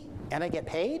see me, and I get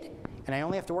paid, and I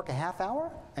only have to work a half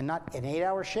hour, and not an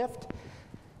 8-hour shift?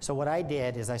 So what I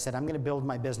did is I said, I'm going to build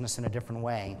my business in a different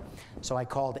way. So I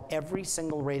called every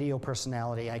single radio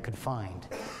personality I could find,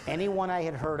 anyone I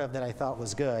had heard of that I thought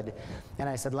was good, and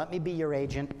I said, let me be your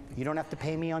agent. You don't have to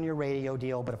pay me on your radio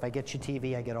deal, but if I get you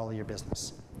TV, I get all of your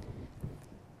business.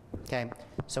 Okay,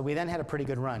 so we then had a pretty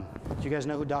good run. Do you guys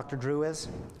know who Dr. Drew is?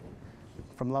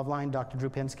 From Loveline, Dr. Drew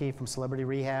Pinsky, from Celebrity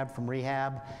Rehab, from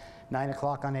Rehab, 9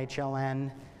 o'clock on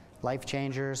HLN, Life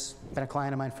Changers, been a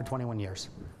client of mine for 21 years.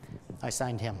 I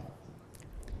signed him.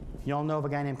 You all know of a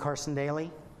guy named Carson Daly?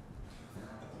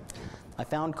 I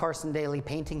found Carson Daly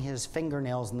painting his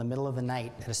fingernails in the middle of the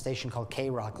night at a station called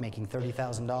K-Rock, making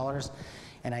 $30,000.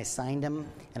 And I signed him,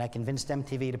 and I convinced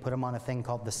MTV to put him on a thing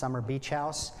called The Summer Beach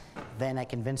House. Then I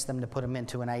convinced them to put him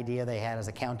into an idea they had as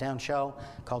a countdown show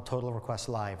called Total Request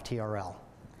Live, TRL.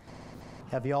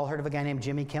 Have you all heard of a guy named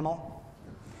Jimmy Kimmel?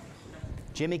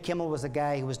 Jimmy Kimmel was a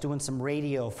guy who was doing some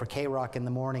radio for K-Rock in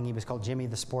the morning. He was called Jimmy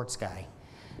the Sports Guy.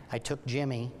 I took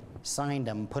Jimmy, signed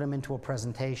him, put him into a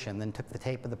presentation, then took the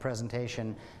tape of the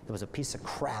presentation. There was a piece of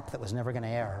crap that was never going to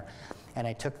air. And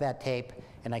I took that tape,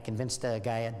 and I convinced a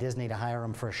guy at Disney to hire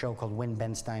him for a show called Win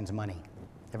Ben Stein's Money.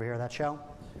 Ever hear of that show?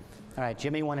 All right,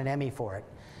 Jimmy won an Emmy for it.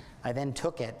 I then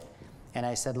took it, and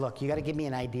I said, look, you got to give me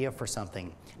an idea for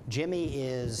something. Jimmy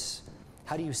is,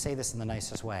 how do you say this in the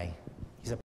nicest way?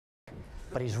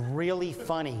 But he's really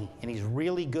funny, and he's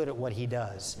really good at what he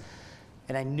does.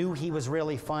 And I knew he was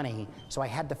really funny, so I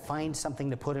had to find something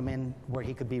to put him in where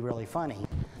he could be really funny.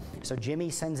 So Jimmy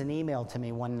sends an email to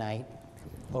me one night,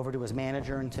 over to his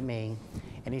manager and to me,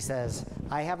 and he says,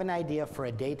 I have an idea for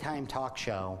a daytime talk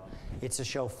show. It's a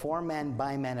show for men,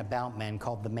 by men, about men,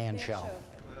 called The Man Show.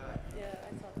 Yeah,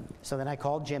 I saw that. So then I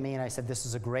called Jimmy and I said, this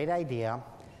is a great idea,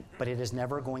 but it is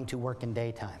never going to work in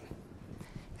daytime.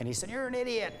 And he said, you're an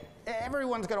idiot.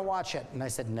 Everyone's going to watch it. And I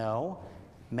said, no,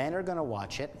 men are going to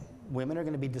watch it. Women are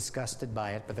going to be disgusted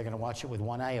by it, but they're going to watch it with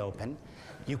one eye open.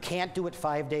 You can't do it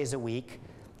 5 days a week.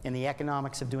 And the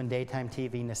economics of doing daytime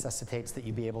TV necessitates that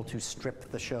you be able to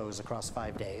strip the shows across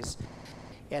 5 days.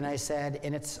 And I said,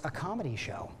 and it's a comedy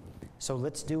show. So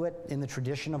let's do it in the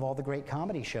tradition of all the great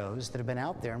comedy shows that have been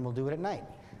out there, and we'll do it at night.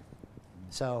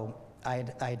 So I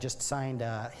had just signed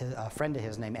a friend of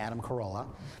his named Adam Carolla,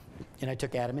 and I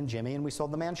took Adam and Jimmy, and we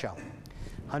sold The Man Show.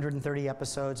 130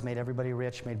 episodes, made everybody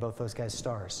rich, made both those guys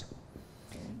stars.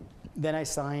 Then I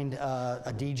signed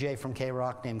a DJ from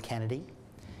K-Rock named Kennedy.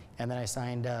 And then I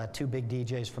signed 2 big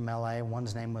DJs from LA.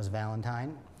 One's name was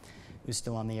Valentine, who's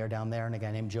still on the air down there, and a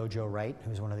guy named JoJo Wright,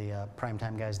 who's one of the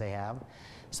primetime guys they have.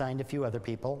 Signed a few other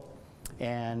people.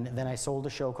 And then I sold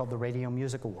a show called the Radio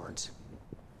Music Awards.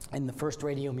 In the first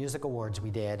Radio Music Awards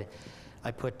we did, I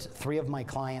put 3 of my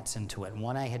clients into it.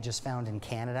 One I had just found in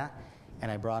Canada, and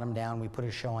I brought him down. We put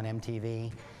a show on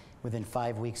MTV. Within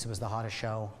 5 weeks, it was the hottest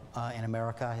show in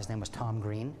America. His name was Tom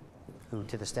Green, who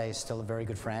to this day is still a very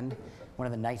good friend. One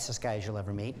of the nicest guys you'll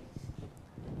ever meet,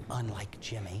 unlike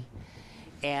Jimmy.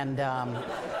 And,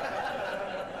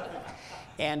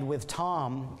 and with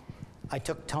Tom, I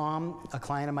took Tom, a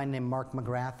client of mine named Mark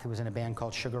McGrath, who was in a band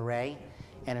called Sugar Ray,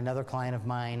 and another client of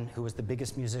mine who was the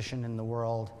biggest musician in the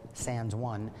world, Sans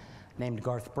One, named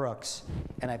Garth Brooks,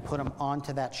 and I put him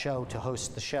onto that show to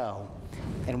host the show.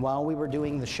 And while we were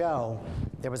doing the show,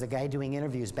 there was a guy doing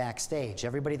interviews backstage.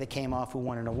 Everybody that came off who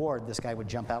won an award, this guy would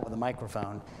jump out with a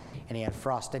microphone, and he had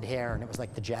frosted hair, and it was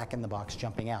like the Jack in the Box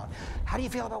jumping out. How do you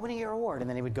feel about winning your award? And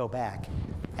then he would go back.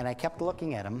 And I kept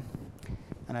looking at him,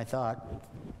 and I thought,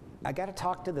 I got to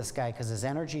talk to this guy because his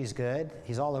energy is good.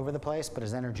 He's all over the place, but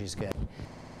his energy is good.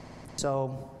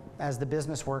 So as the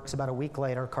business works, about a week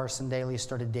later, Carson Daly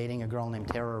started dating a girl named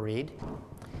Tara Reid.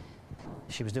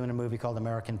 She was doing a movie called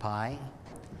American Pie.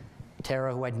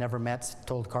 Tara, who I'd never met,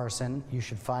 told Carson, you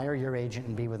should fire your agent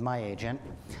and be with my agent.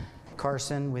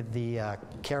 Carson, with the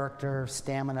character,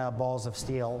 stamina, balls of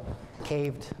steel,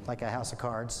 caved like a house of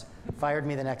cards, fired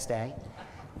me the next day,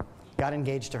 got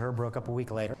engaged to her, broke up a week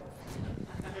later.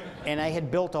 And I had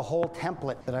built a whole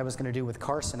template that I was going to do with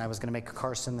Carson. I was going to make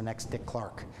Carson the next Dick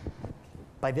Clark.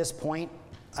 By this point,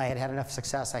 I had had enough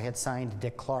success. I had signed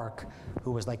Dick Clark,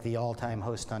 who was like the all-time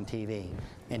host on TV.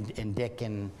 And Dick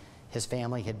and his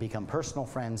family had become personal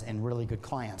friends and really good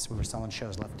clients. We were selling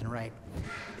shows left and right.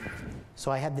 So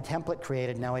I had the template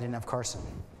created. Now I didn't have Carson.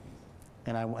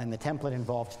 And the template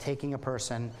involved taking a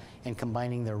person and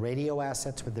combining their radio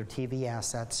assets with their TV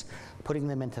assets, putting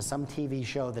them into some TV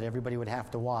show that everybody would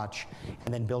have to watch,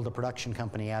 and then build a production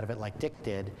company out of it like Dick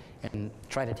did, and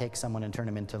try to take someone and turn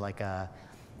them into like a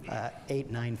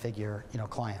 8-9 figure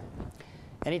client.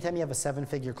 Anytime you have a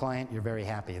 7-figure client, you're very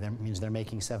happy. That means they're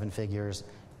making 7 figures.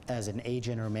 As an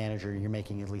agent or a manager, you're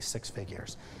making at least 6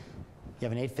 figures. You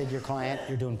have an 8-figure client,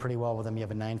 you're doing pretty well with them. You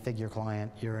have a 9-figure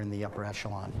client, you're in the upper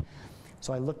echelon.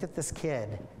 So I looked at this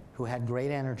kid who had great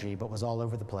energy but was all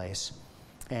over the place,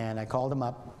 and I called him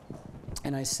up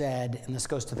and I said, and this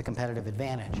goes to the competitive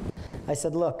advantage, I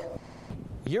said, look,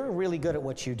 you're really good at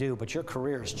what you do, but your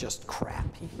career is just crap.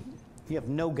 You have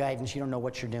no guidance, you don't know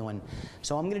what you're doing.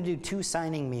 So I'm going to do 2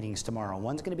 signing meetings tomorrow.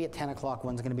 One's going to be at 10 o'clock,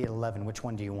 one's going to be at 11. Which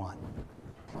one do you want?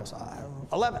 He goes,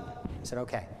 11. I said,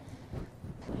 okay.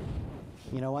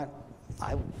 You know what?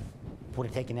 I would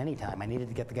have taken any time. I needed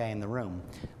to get the guy in the room.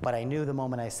 But I knew the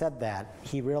moment I said that,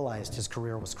 he realized his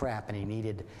career was crap and he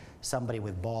needed somebody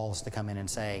with balls to come in and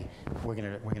say, we're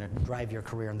gonna drive your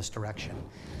career in this direction.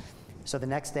 So the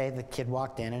next day, the kid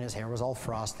walked in and his hair was all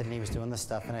frosted and he was doing this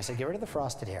stuff. And I said, get rid of the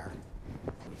frosted hair.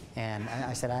 And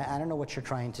I said, I don't know what you're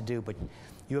trying to do, but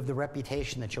you have the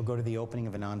reputation that you'll go to the opening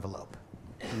of an envelope.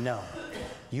 No.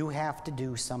 You have to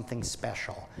do something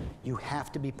special. You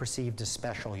have to be perceived as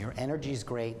special. Your energy's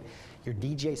great. Your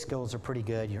DJ skills are pretty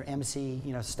good. Your MC,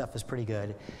 stuff is pretty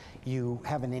good. You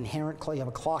have an inherent, you have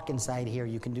a clock inside here.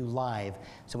 You can do live.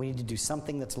 So we need to do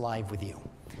something that's live with you.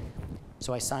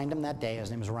 So I signed him that day.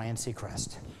 His name was Ryan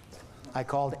Seacrest. I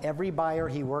called every buyer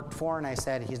he worked for and I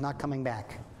said, he's not coming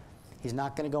back. He's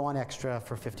not going to go on Extra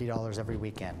for $50 every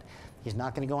weekend. He's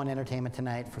not going to go on Entertainment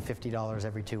Tonight for $50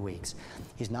 every 2 weeks.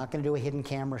 He's not going to do a hidden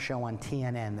camera show on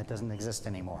TNN that doesn't exist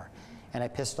anymore. And I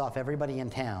pissed off everybody in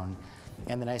town.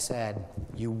 And then I said,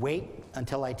 you wait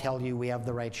until I tell you we have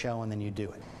the right show and then you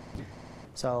do it.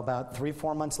 So about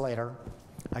 3-4 months later,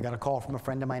 I got a call from a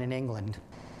friend of mine in England.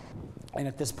 And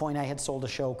at this point, I had sold a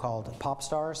show called Pop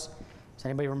Stars. Does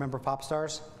anybody remember Pop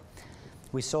Stars?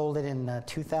 We sold it in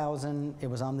 2000. It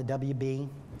was on the WB.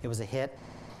 It was a hit.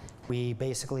 We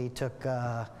basically took,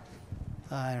 I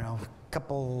don't know, a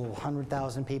couple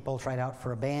 100,000 people tried out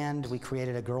for a band. We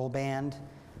created a girl band.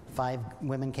 5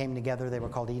 women came together. They were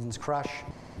called Eden's Crush.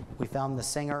 We found the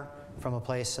singer from a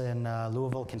place in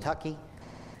Louisville, Kentucky.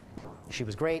 She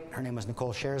was great. Her name was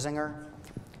Nicole Scherzinger.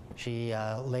 She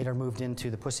later moved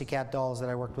into the Pussycat Dolls that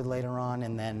I worked with later on,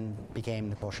 and then became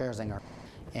Nicole Scherzinger.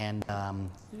 And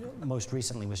most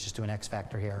recently was just doing X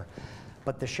Factor here.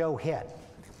 But the show hit.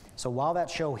 So while that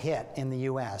show hit in the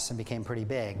US and became pretty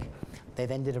big, they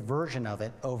then did a version of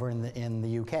it over in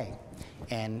the UK.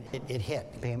 And it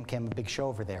hit, became a big show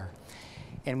over there.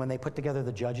 And when they put together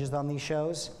the judges on these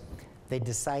shows, they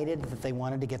decided that they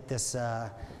wanted to get this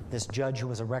this judge who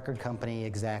was a record company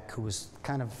exec who was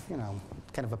kind of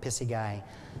a pissy guy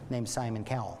named Simon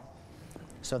Cowell.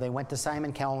 So they went to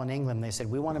Simon Cowell in England. They said,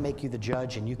 we want to make you the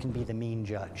judge and you can be the mean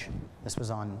judge. This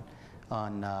was on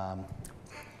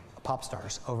Pop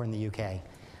Stars over in the UK.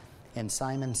 And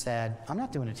Simon said, I'm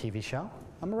not doing a TV show.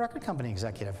 I'm a record company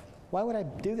executive. Why would I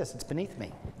do this? It's beneath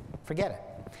me. Forget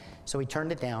it. So he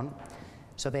turned it down.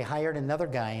 So they hired another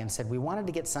guy and said, we wanted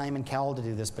to get Simon Cowell to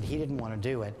do this, but he didn't want to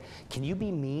do it. Can you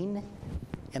be mean?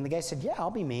 And the guy said, yeah, I'll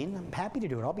be mean. I'm happy to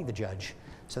do it. I'll be the judge.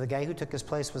 So the guy who took his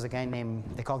place was a guy named,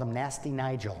 they called him Nasty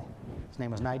Nigel. His name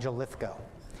was Nigel Lithgow.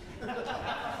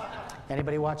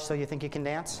 Anybody watch So You Think You Can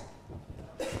Dance?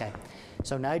 Okay.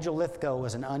 So Nigel Lithgow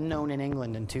was an unknown in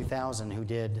England in 2000 who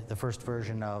did the first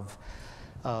version of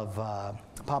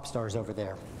Pop Stars over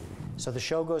there. So the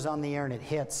show goes on the air and it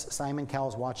hits. Simon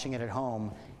Cowell's watching it at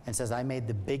home and says, I made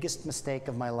the biggest mistake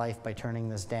of my life by turning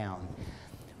this down.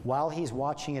 While he's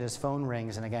watching it, his phone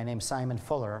rings, and a guy named Simon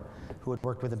Fuller, who had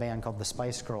worked with a band called the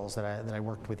Spice Girls that I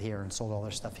worked with here and sold all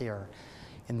their stuff here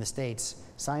in the States.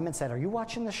 Simon said, are you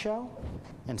watching the show?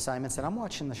 And Simon said, I'm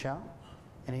watching the show.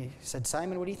 And he said,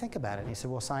 Simon, what do you think about it? And he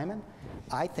said, well, Simon,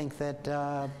 I think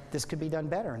that this could be done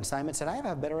better. And Simon said, I have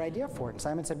a better idea for it. And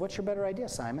Simon said, what's your better idea,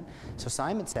 Simon? So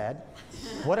Simon said,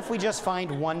 what if we just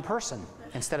find one person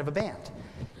instead of a band?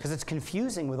 Because it's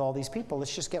confusing with all these people.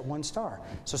 Let's just get one star.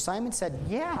 So Simon said,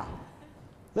 yeah,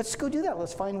 let's go do that.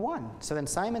 Let's find one. So then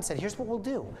Simon said, here's what we'll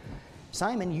do.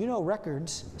 Simon, you know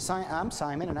records. I'm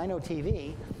Simon, and I know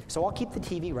TV. So I'll keep the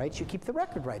TV rights. You keep the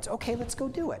record rights. Okay, let's go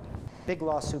do it. Big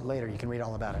lawsuit later. You can read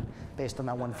all about it based on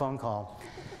that one phone call.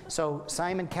 So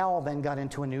Simon Cowell then got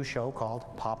into a new show called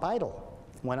Pop Idol.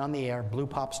 Went on the air, blew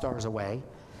Pop Stars away.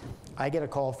 I get a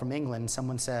call from England.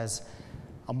 Someone says,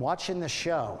 I'm watching the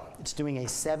show. It's doing a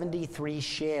 73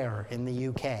 share in the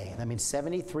UK. That means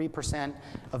 73%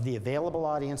 of the available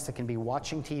audience that can be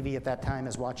watching TV at that time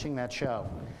is watching that show.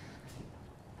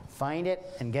 Find it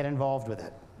and get involved with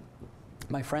it.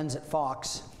 My friends at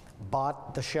Fox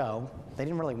bought the show. They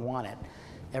didn't really want it.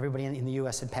 Everybody in the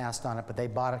US had passed on it, but they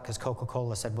bought it because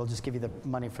Coca-Cola said, we'll just give you the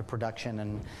money for production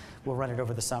and we'll run it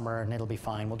over the summer and it'll be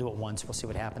fine. We'll do it once. We'll see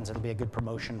what happens. It'll be a good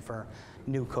promotion for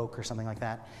new Coke or something like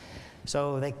that.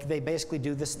 So they basically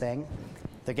do this thing.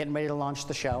 They're getting ready to launch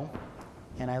the show.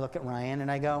 And I look at Ryan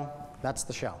and I go, that's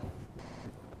the show.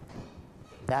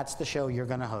 That's the show you're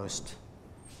going to host.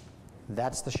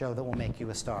 That's the show that will make you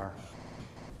a star.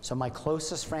 So my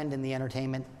closest friend in the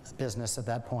entertainment business at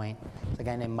that point is a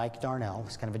guy named Mike Darnell.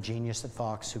 He's kind of a genius at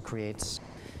Fox who creates,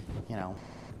 you know,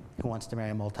 Who Wants to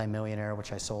Marry a Multimillionaire,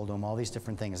 which I sold to him, all these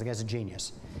different things. The guy's a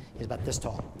genius. He's about this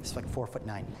tall. He's like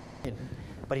 4'9".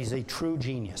 But he's a true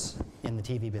genius in the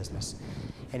TV business.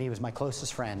 And he was my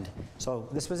closest friend. So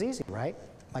this was easy, right?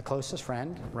 My closest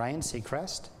friend, Ryan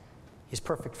Seacrest. He's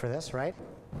perfect for this, right?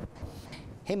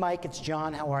 Hey, Mike, it's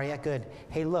John. How are you? Good.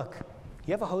 Hey, look,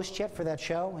 you have a host yet for that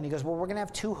show? And he goes, well, we're going to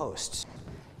have 2 hosts.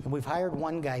 And we've hired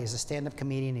one guy. He's a stand-up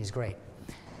comedian. He's great.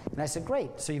 And I said,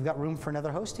 great. So you've got room for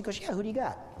another host? He goes, yeah, who do you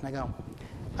got? And I go,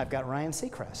 I've got Ryan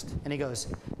Seacrest. And he goes,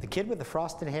 the kid with the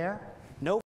frosted hair?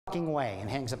 No fucking way. And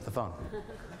hangs up the phone.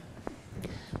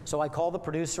 So I call the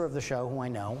producer of the show, who I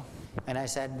know, and I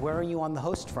said, where are you on the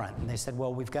host front? And they said,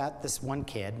 well, we've got this one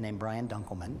kid named Brian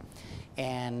Dunkelman,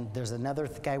 and there's another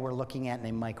guy we're looking at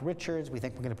named Mike Richards. We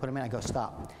think we're going to put him in. I go,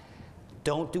 stop.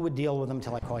 Don't do a deal with him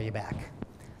until I call you back.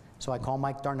 So I call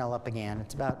Mike Darnell up again.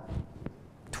 It's about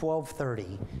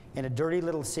 12:30, and a dirty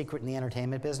little secret in the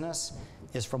entertainment business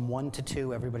is from 1 to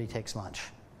 2, everybody takes lunch.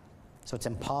 So it's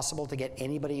impossible to get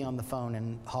anybody on the phone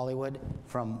in Hollywood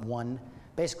from 1,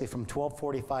 basically from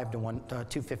 12:45 to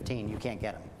 2:15, you can't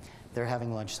get them. They're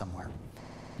having lunch somewhere.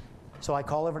 So I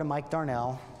call over to Mike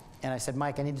Darnell, and I said,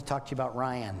 Mike, I need to talk to you about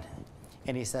Ryan.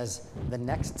 And he says, the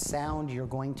next sound you're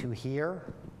going to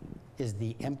hear is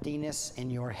the emptiness in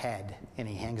your head. And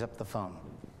he hangs up the phone.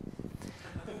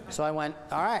 So I went,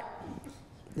 all right,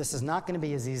 this is not going to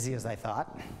be as easy as I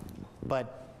thought,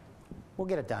 but we'll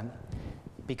get it done.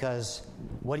 Because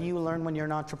what do you learn when you're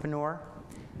an entrepreneur?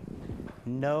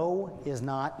 No is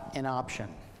not an option.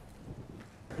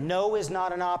 No is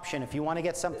not an option. If you want to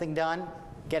get something done,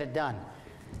 get it done.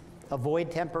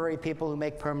 Avoid temporary people who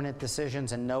make permanent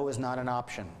decisions, and no is not an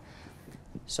option.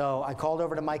 So I called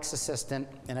over to Mike's assistant,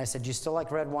 and I said, "Do you still like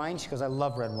red wine?" She goes, "I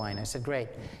love red wine." I said, "Great.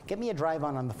 Get me a drive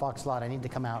on the Fox lot. I need to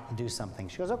come out and do something."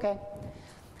 She goes, "Okay."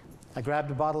 I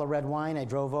grabbed a bottle of red wine. I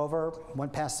drove over,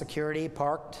 went past security,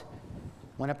 parked,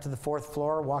 went up to the 4th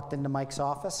floor, walked into Mike's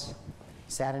office,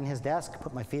 sat in his desk,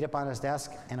 put my feet up on his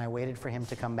desk, and I waited for him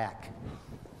to come back.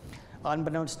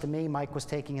 Unbeknownst to me, Mike was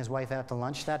taking his wife out to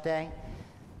lunch that day.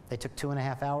 They took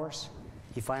 2.5 hours.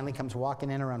 He finally comes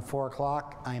walking in around 4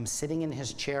 o'clock. I am sitting in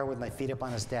his chair with my feet up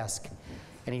on his desk.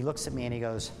 And he looks at me and he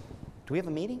goes, "Do we have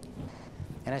a meeting?"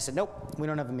 And I said, "Nope, we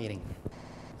don't have a meeting."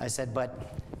 I said, "But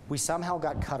we somehow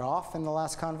got cut off in the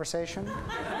last conversation."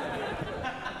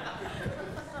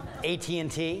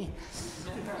 AT&T.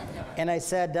 And I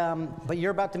said, "But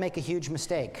you're about to make a huge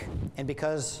mistake. And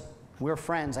because we're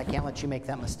friends, I can't let you make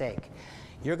that mistake.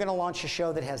 You're going to launch a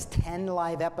show that has 10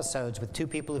 live episodes with 2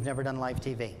 people who've never done live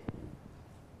TV.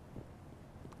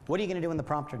 What are you going to do when the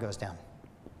prompter goes down?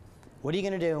 What are you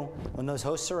going to do when those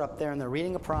hosts are up there and they're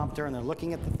reading a prompter and they're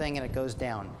looking at the thing and it goes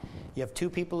down? You have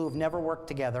 2 people who've never worked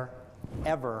together,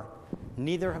 ever.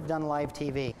 Neither have done live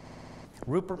TV.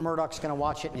 Rupert Murdoch's going to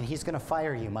watch it and he's going to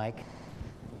fire you, Mike.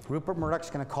 Rupert Murdoch's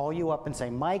going to call you up and say,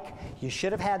 "Mike, you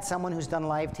should have had someone who's done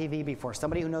live TV before,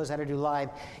 somebody who knows how to do live.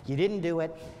 You didn't do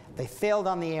it. They failed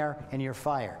on the air, and you're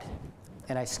fired."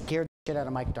 And I scared the shit out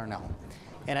of Mike Darnell.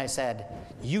 And I said,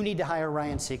 "You need to hire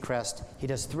Ryan Seacrest. He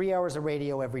does 3 hours of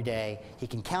radio every day. He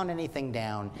can count anything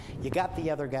down. You got the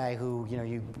other guy who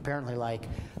you apparently like.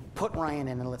 Put Ryan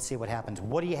in and let's see what happens.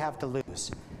 What do you have to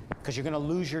lose? Because you're going to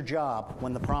lose your job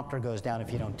when the prompter goes down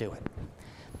if you don't do it."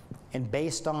 And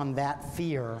based on that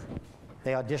fear,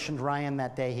 they auditioned Ryan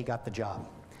that day. He got the job.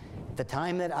 At the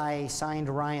time that I signed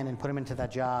Ryan and put him into that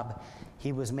job,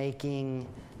 he was making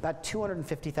about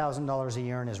 $250,000 a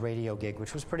year in his radio gig,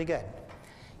 which was pretty good.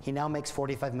 He now makes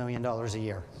 $45 million a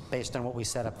year based on what we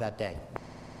set up that day.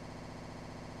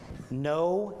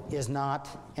 No is not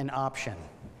an option.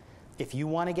 If you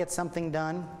want to get something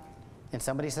done and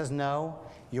somebody says no,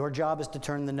 your job is to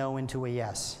turn the no into a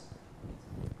yes.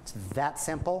 It's that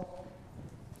simple.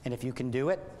 And if you can do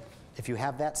it, if you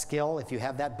have that skill, if you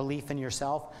have that belief in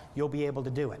yourself, you'll be able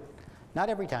to do it. Not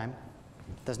every time.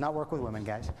 Does not work with women,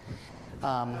 guys.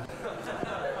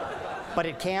 But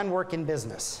it can work in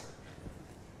business.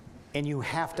 And you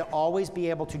have to always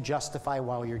be able to justify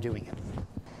while you're doing it.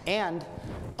 And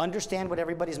understand what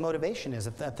everybody's motivation is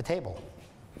at the table.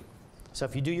 So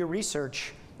if you do your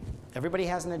research, everybody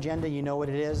has an agenda, you know what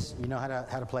it is, you know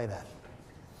how to play that.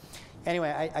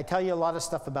 Anyway, I tell you a lot of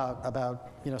stuff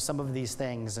about some of these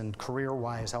things and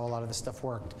career-wise, how a lot of this stuff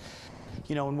worked.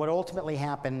 And what ultimately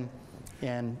happened,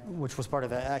 and which was part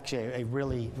of actually a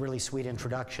really, really sweet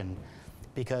introduction,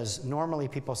 because normally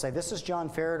people say, "This is John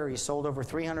Ferriter, he sold over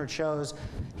 300 shows,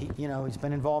 he's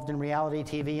been involved in reality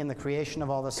TV and the creation of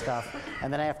all this stuff,"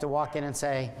 and then I have to walk in and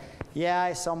say, "Yeah,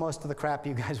 I sell most of the crap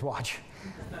you guys watch."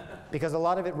 Because a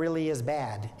lot of it really is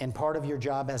bad, and part of your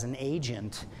job as an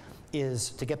agent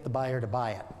is to get the buyer to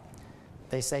buy it.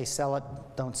 They say, "Sell it,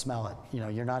 don't smell it."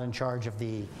 You're not in charge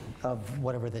of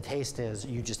whatever the taste is.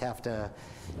 You just have to,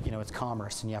 it's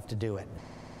commerce and you have to do it.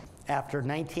 After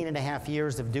 19 and a half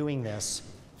years of doing this,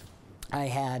 I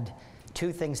had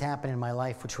 2 things happen in my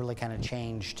life which really kind of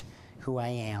changed who I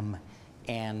am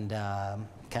and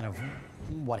kind of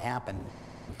what happened.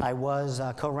 I was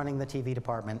co-running the TV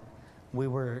department. We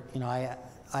were,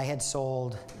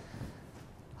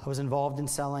 I was involved in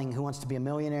selling Who Wants to Be a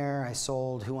Millionaire. I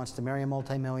sold Who Wants to Marry a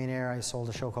Multimillionaire. I sold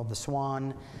a show called The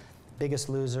Swan, Biggest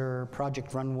Loser,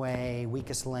 Project Runway,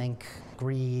 Weakest Link,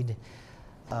 Greed,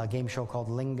 a game show called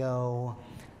Lingo,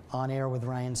 On Air with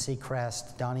Ryan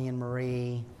Seacrest, Donnie and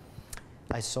Marie.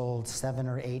 I sold 7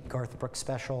 or 8 Garth Brooks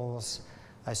specials.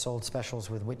 I sold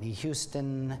specials with Whitney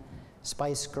Houston,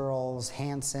 Spice Girls,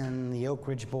 Hanson, the Oak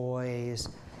Ridge Boys,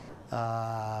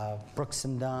 Brooks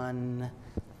and Dunn.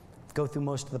 Go through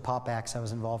most of the pop acts I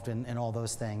was involved in all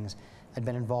those things. I'd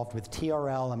been involved with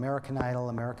TRL, American Idol,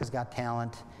 America's Got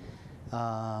Talent.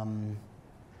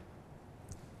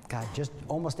 Just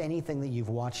almost anything that you've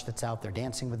watched that's out there,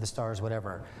 Dancing with the Stars,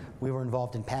 whatever. We were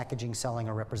involved in packaging, selling,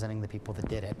 or representing the people that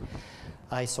did it.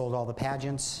 I sold all the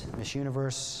pageants, Miss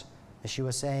Universe, Miss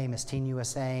USA, Miss Teen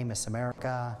USA, Miss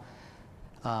America,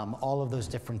 all of those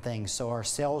different things. So our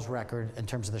sales record in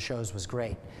terms of the shows was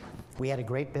great. We had a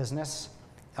great business.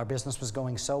 Our business was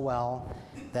going so well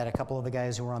that a couple of the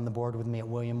guys who were on the board with me at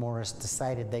William Morris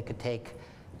decided they could take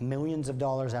millions of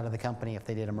dollars out of the company if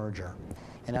they did a merger.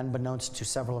 And unbeknownst to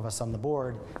several of us on the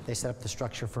board, they set up the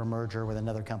structure for a merger with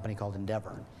another company called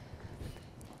Endeavor.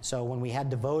 So when we had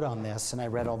to vote on this, and I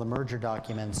read all the merger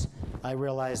documents, I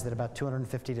realized that about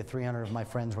 250 to 300 of my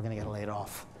friends were going to get laid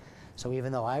off. So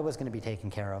even though I was going to be taken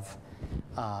care of,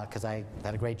 because I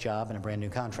had a great job and a brand new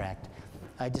contract,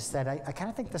 I just said, I kind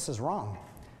of think this is wrong.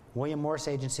 William Morris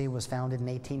Agency was founded in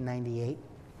 1898,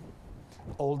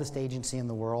 oldest agency in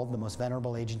the world, the most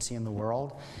venerable agency in the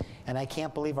world, and I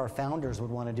can't believe our founders would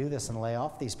want to do this and lay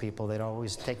off these people. They'd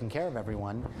always taken care of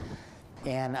everyone.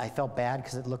 And I felt bad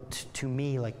because it looked to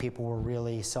me like people were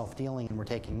really self-dealing and were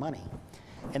taking money.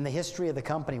 In the history of the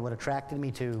company, what attracted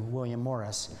me to William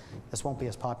Morris, this won't be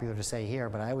as popular to say here,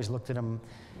 but I always looked at them,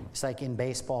 it's like in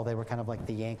baseball, they were kind of like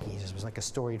the Yankees. It was like a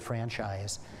storied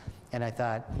franchise. And I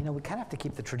thought, you know, we kind of have to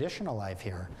keep the tradition alive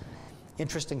here.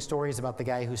 Interesting stories about the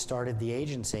guy who started the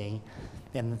agency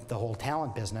and the whole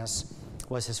talent business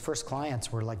was his first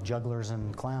clients were like jugglers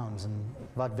and clowns and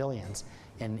vaudevillians.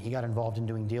 And he got involved in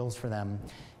doing deals for them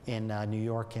in New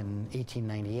York in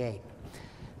 1898.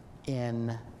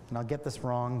 And I'll get this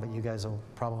wrong, but you guys will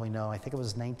probably know, I think it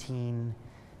was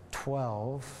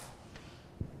 1912,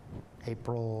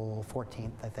 April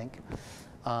 14th, I think.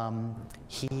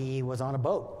 He was on a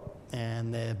boat.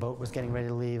 And the boat was getting ready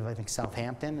to leave, I think,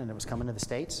 Southampton, and it was coming to the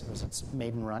States. It was its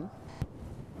maiden run.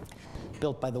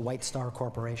 Built by the White Star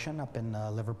Corporation up in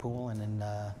Liverpool and in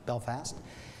Belfast.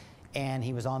 And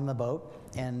he was on the boat,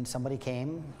 and somebody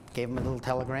came, gave him a little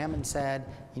telegram and said,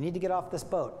 you need to get off this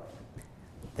boat.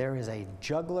 There is a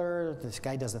juggler, this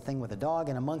guy does a thing with a dog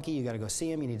and a monkey, you gotta go see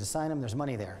him, you need to sign him, there's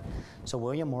money there. So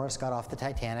William Morris got off the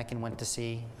Titanic and went to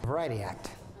see a Variety Act.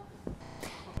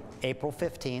 April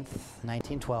 15th,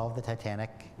 1912, the Titanic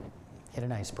hit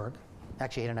an iceberg.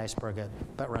 Actually hit an iceberg at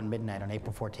about around midnight on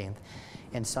April 14th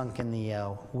and sunk in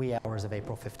the wee hours of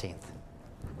April 15th.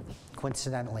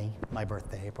 Coincidentally, my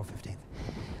birthday, April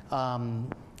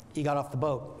 15th. He got off the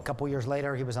boat. A couple years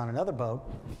later, he was on another boat,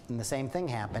 and the same thing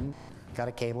happened. Got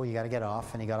a cable, you got to get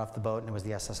off, and he got off the boat, and it was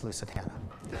the SS Lusitania.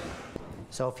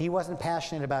 So if he wasn't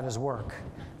passionate about his work,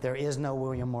 there is no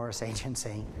William Morris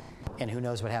Agency, and who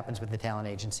knows what happens with the talent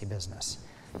agency business.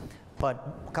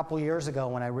 But a couple of years ago,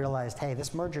 when I realized, hey,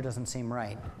 this merger doesn't seem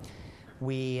right,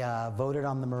 we voted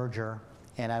on the merger,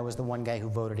 and I was the one guy who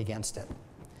voted against it.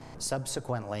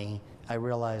 Subsequently, I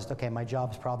realized, okay, my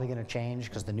job's probably going to change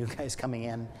because the new guys coming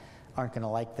in aren't going to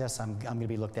like this. I'm going to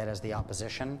be looked at as the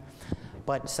opposition.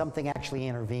 But something actually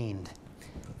intervened.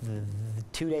 The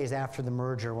 2 days after the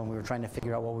merger, when we were trying to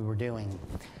figure out what we were doing,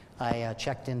 I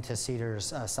checked into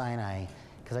Cedars-Sinai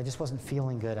because I just wasn't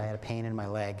feeling good. I had a pain in my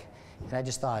leg. And I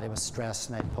just thought it was stress,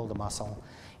 and I'd pulled a muscle.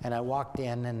 And I walked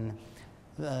in, and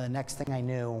the next thing I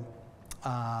knew,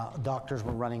 doctors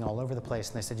were running all over the place,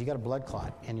 and they said, you got a blood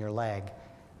clot in your leg,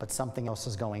 but something else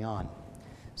is going on.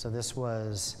 So this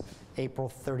was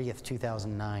April 30th,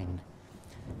 2009.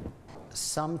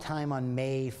 Sometime on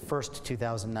May 1st,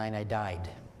 2009, I died.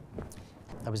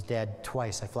 I was dead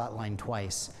twice. I flatlined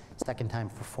twice, second time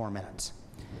for 4 minutes.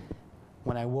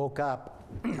 When I woke up,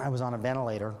 I was on a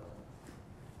ventilator.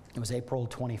 It was May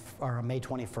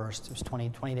 21st. It was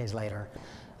 20 days later.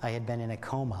 I had been in a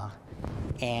coma,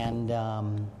 and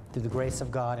through the grace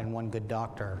of God and one good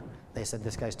doctor, they said,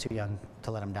 this guy's too young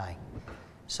to let him die.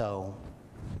 So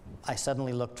I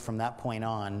suddenly looked from that point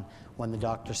on when the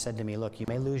doctor said to me, look, you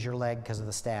may lose your leg because of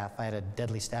the staph. I had a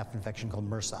deadly staph infection called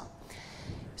MRSA.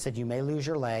 He said, you may lose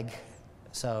your leg,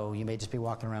 so you may just be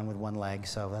walking around with one leg,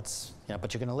 so that's, you know,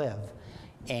 but you're going to live.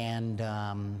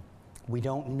 And we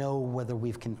don't know whether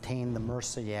we've contained the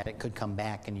MRSA yet. It could come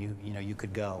back, and you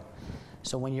could go.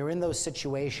 So when you're in those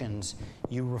situations,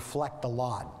 you reflect a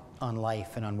lot on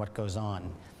life and on what goes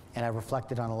on. And I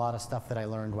reflected on a lot of stuff that I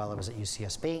learned while I was at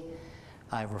UCSB.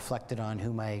 I reflected on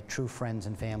who my true friends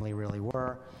and family really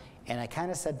were. And I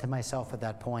kind of said to myself at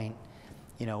that point,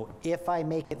 you know, if I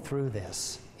make it through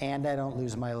this, and I don't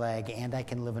lose my leg, and I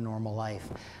can live a normal life,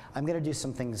 I'm going to do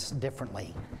some things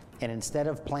differently. And instead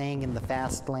of playing in the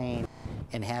fast lane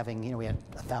and having, you know, we had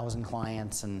 1,000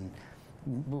 clients, and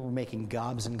we were making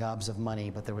gobs and gobs of money,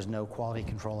 but there was no quality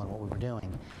control on what we were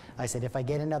doing. I said, if I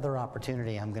get another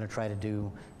opportunity, I'm going to try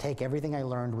to take everything I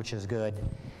learned, which is good,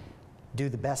 do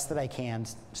the best that I can,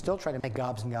 still try to make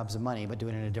gobs and gobs of money, but do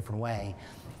it in a different way.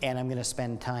 And I'm going to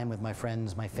spend time with my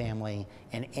friends, my family,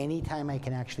 and any time I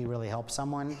can actually really help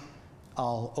someone,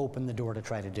 I'll open the door to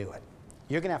try to do it.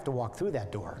 You're going to have to walk through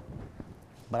that door,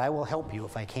 but I will help you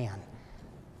if I can.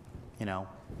 You know,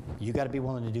 you got to be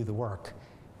willing to do the work.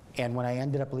 And when I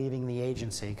ended up leaving the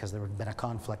agency, because there had been a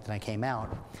conflict and I came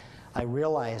out, I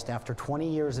realized after 20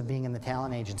 years of being in the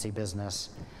talent agency business,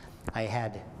 I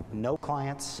had no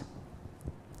clients,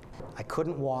 I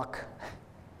couldn't walk,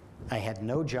 I had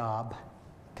no job,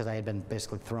 because I had been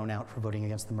basically thrown out for voting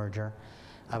against the merger.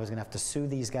 I was gonna have to sue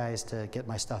these guys to get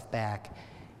my stuff back,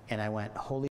 and I went,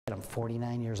 holy shit, I'm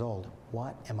 49 years old.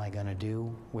 What am I gonna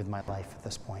do with my life at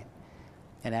this point?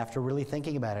 And after really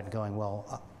thinking about it and going,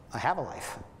 well, I have a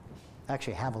life. I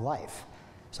actually have a life.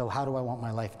 So how do I want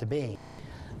my life to be?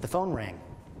 The phone rang.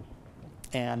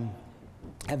 And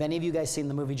have any of you guys seen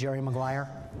the movie Jerry Maguire?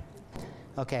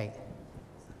 Okay,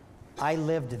 I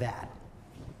lived that.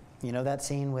 You know that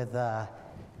scene with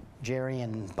Jerry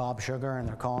and Bob Sugar, and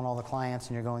they're calling all the clients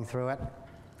and you're going through it?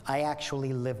 I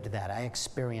actually lived that. I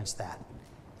experienced that.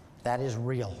 That is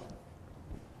real.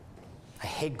 I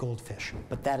hate goldfish,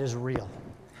 but that is real.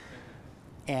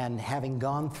 And having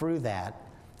gone through that,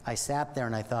 I sat there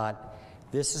and I thought,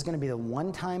 this is going to be the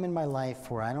one time in my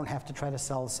life where I don't have to try to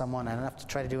sell to someone, I don't have to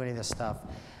try to do any of this stuff.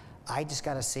 I just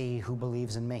got to see who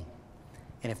believes in me.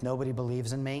 And if nobody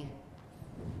believes in me,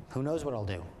 who knows what I'll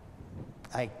do?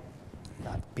 I'd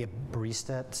be a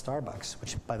barista at Starbucks,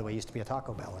 which, by the way, used to be a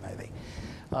Taco Bell in Ivy.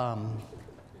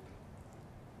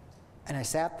 And I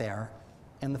sat there,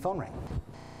 and the phone rang.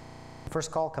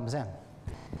 First call comes in.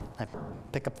 I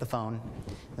pick up the phone.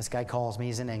 This guy calls me,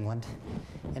 he's in England.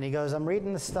 And he goes, I'm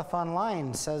reading this stuff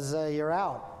online. Says you're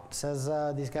out. Says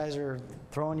these guys are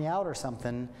throwing you out or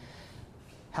something.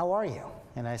 How are you?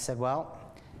 And I said, well,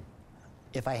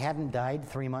 if I hadn't died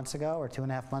 3 months ago or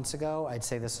 2.5 months ago, I'd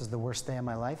say this is the worst day of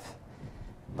my life.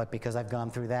 But because I've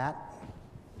gone through that,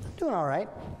 I'm doing all right.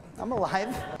 I'm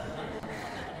alive.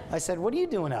 I said, what are you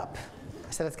doing up?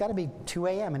 I said, it's got to be 2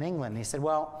 a.m. in England. And he said,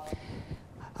 well,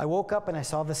 I woke up and I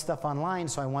saw this stuff online,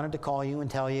 so I wanted to call you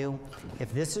and tell you,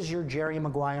 if this is your Jerry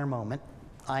Maguire moment,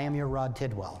 I am your Rod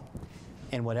Tidwell.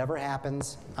 And whatever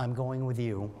happens, I'm going with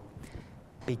you,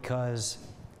 because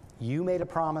you made a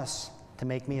promise to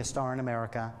make me a star in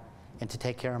America and to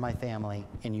take care of my family,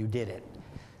 and you did it.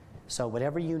 So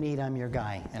whatever you need, I'm your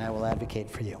guy, and I will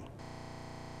advocate for you.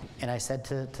 And I said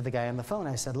to the guy on the phone,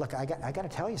 I said, look, I got to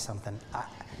tell you something.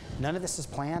 None of this is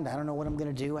planned. I don't know what I'm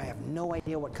going to do. I have no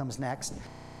idea what comes next.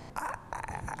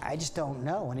 I just don't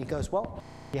know. And he goes, well,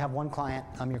 you have one client.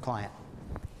 I'm your client.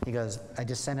 He goes, I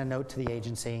just sent a note to the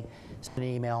agency, sent an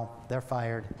email. They're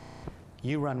fired.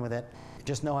 You run with it.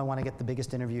 Just know I want to get the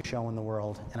biggest interview show in the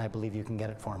world, and I believe you can get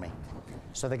it for me.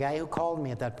 So the guy who called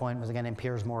me at that point was a guy named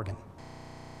Piers Morgan.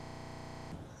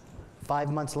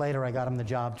 5 months later, I got him the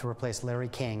job to replace Larry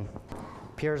King.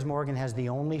 Piers Morgan has the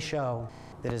only show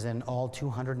that is in all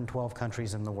 212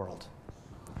 countries in the world.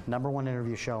 #1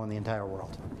 interview show in the entire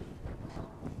world.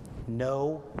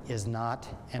 No is not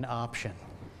an option.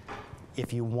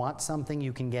 If you want something,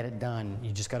 you can get it done.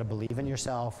 You just got to believe in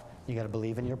yourself. You got to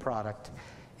believe in your product.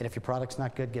 And if your product's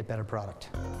not good, get better product.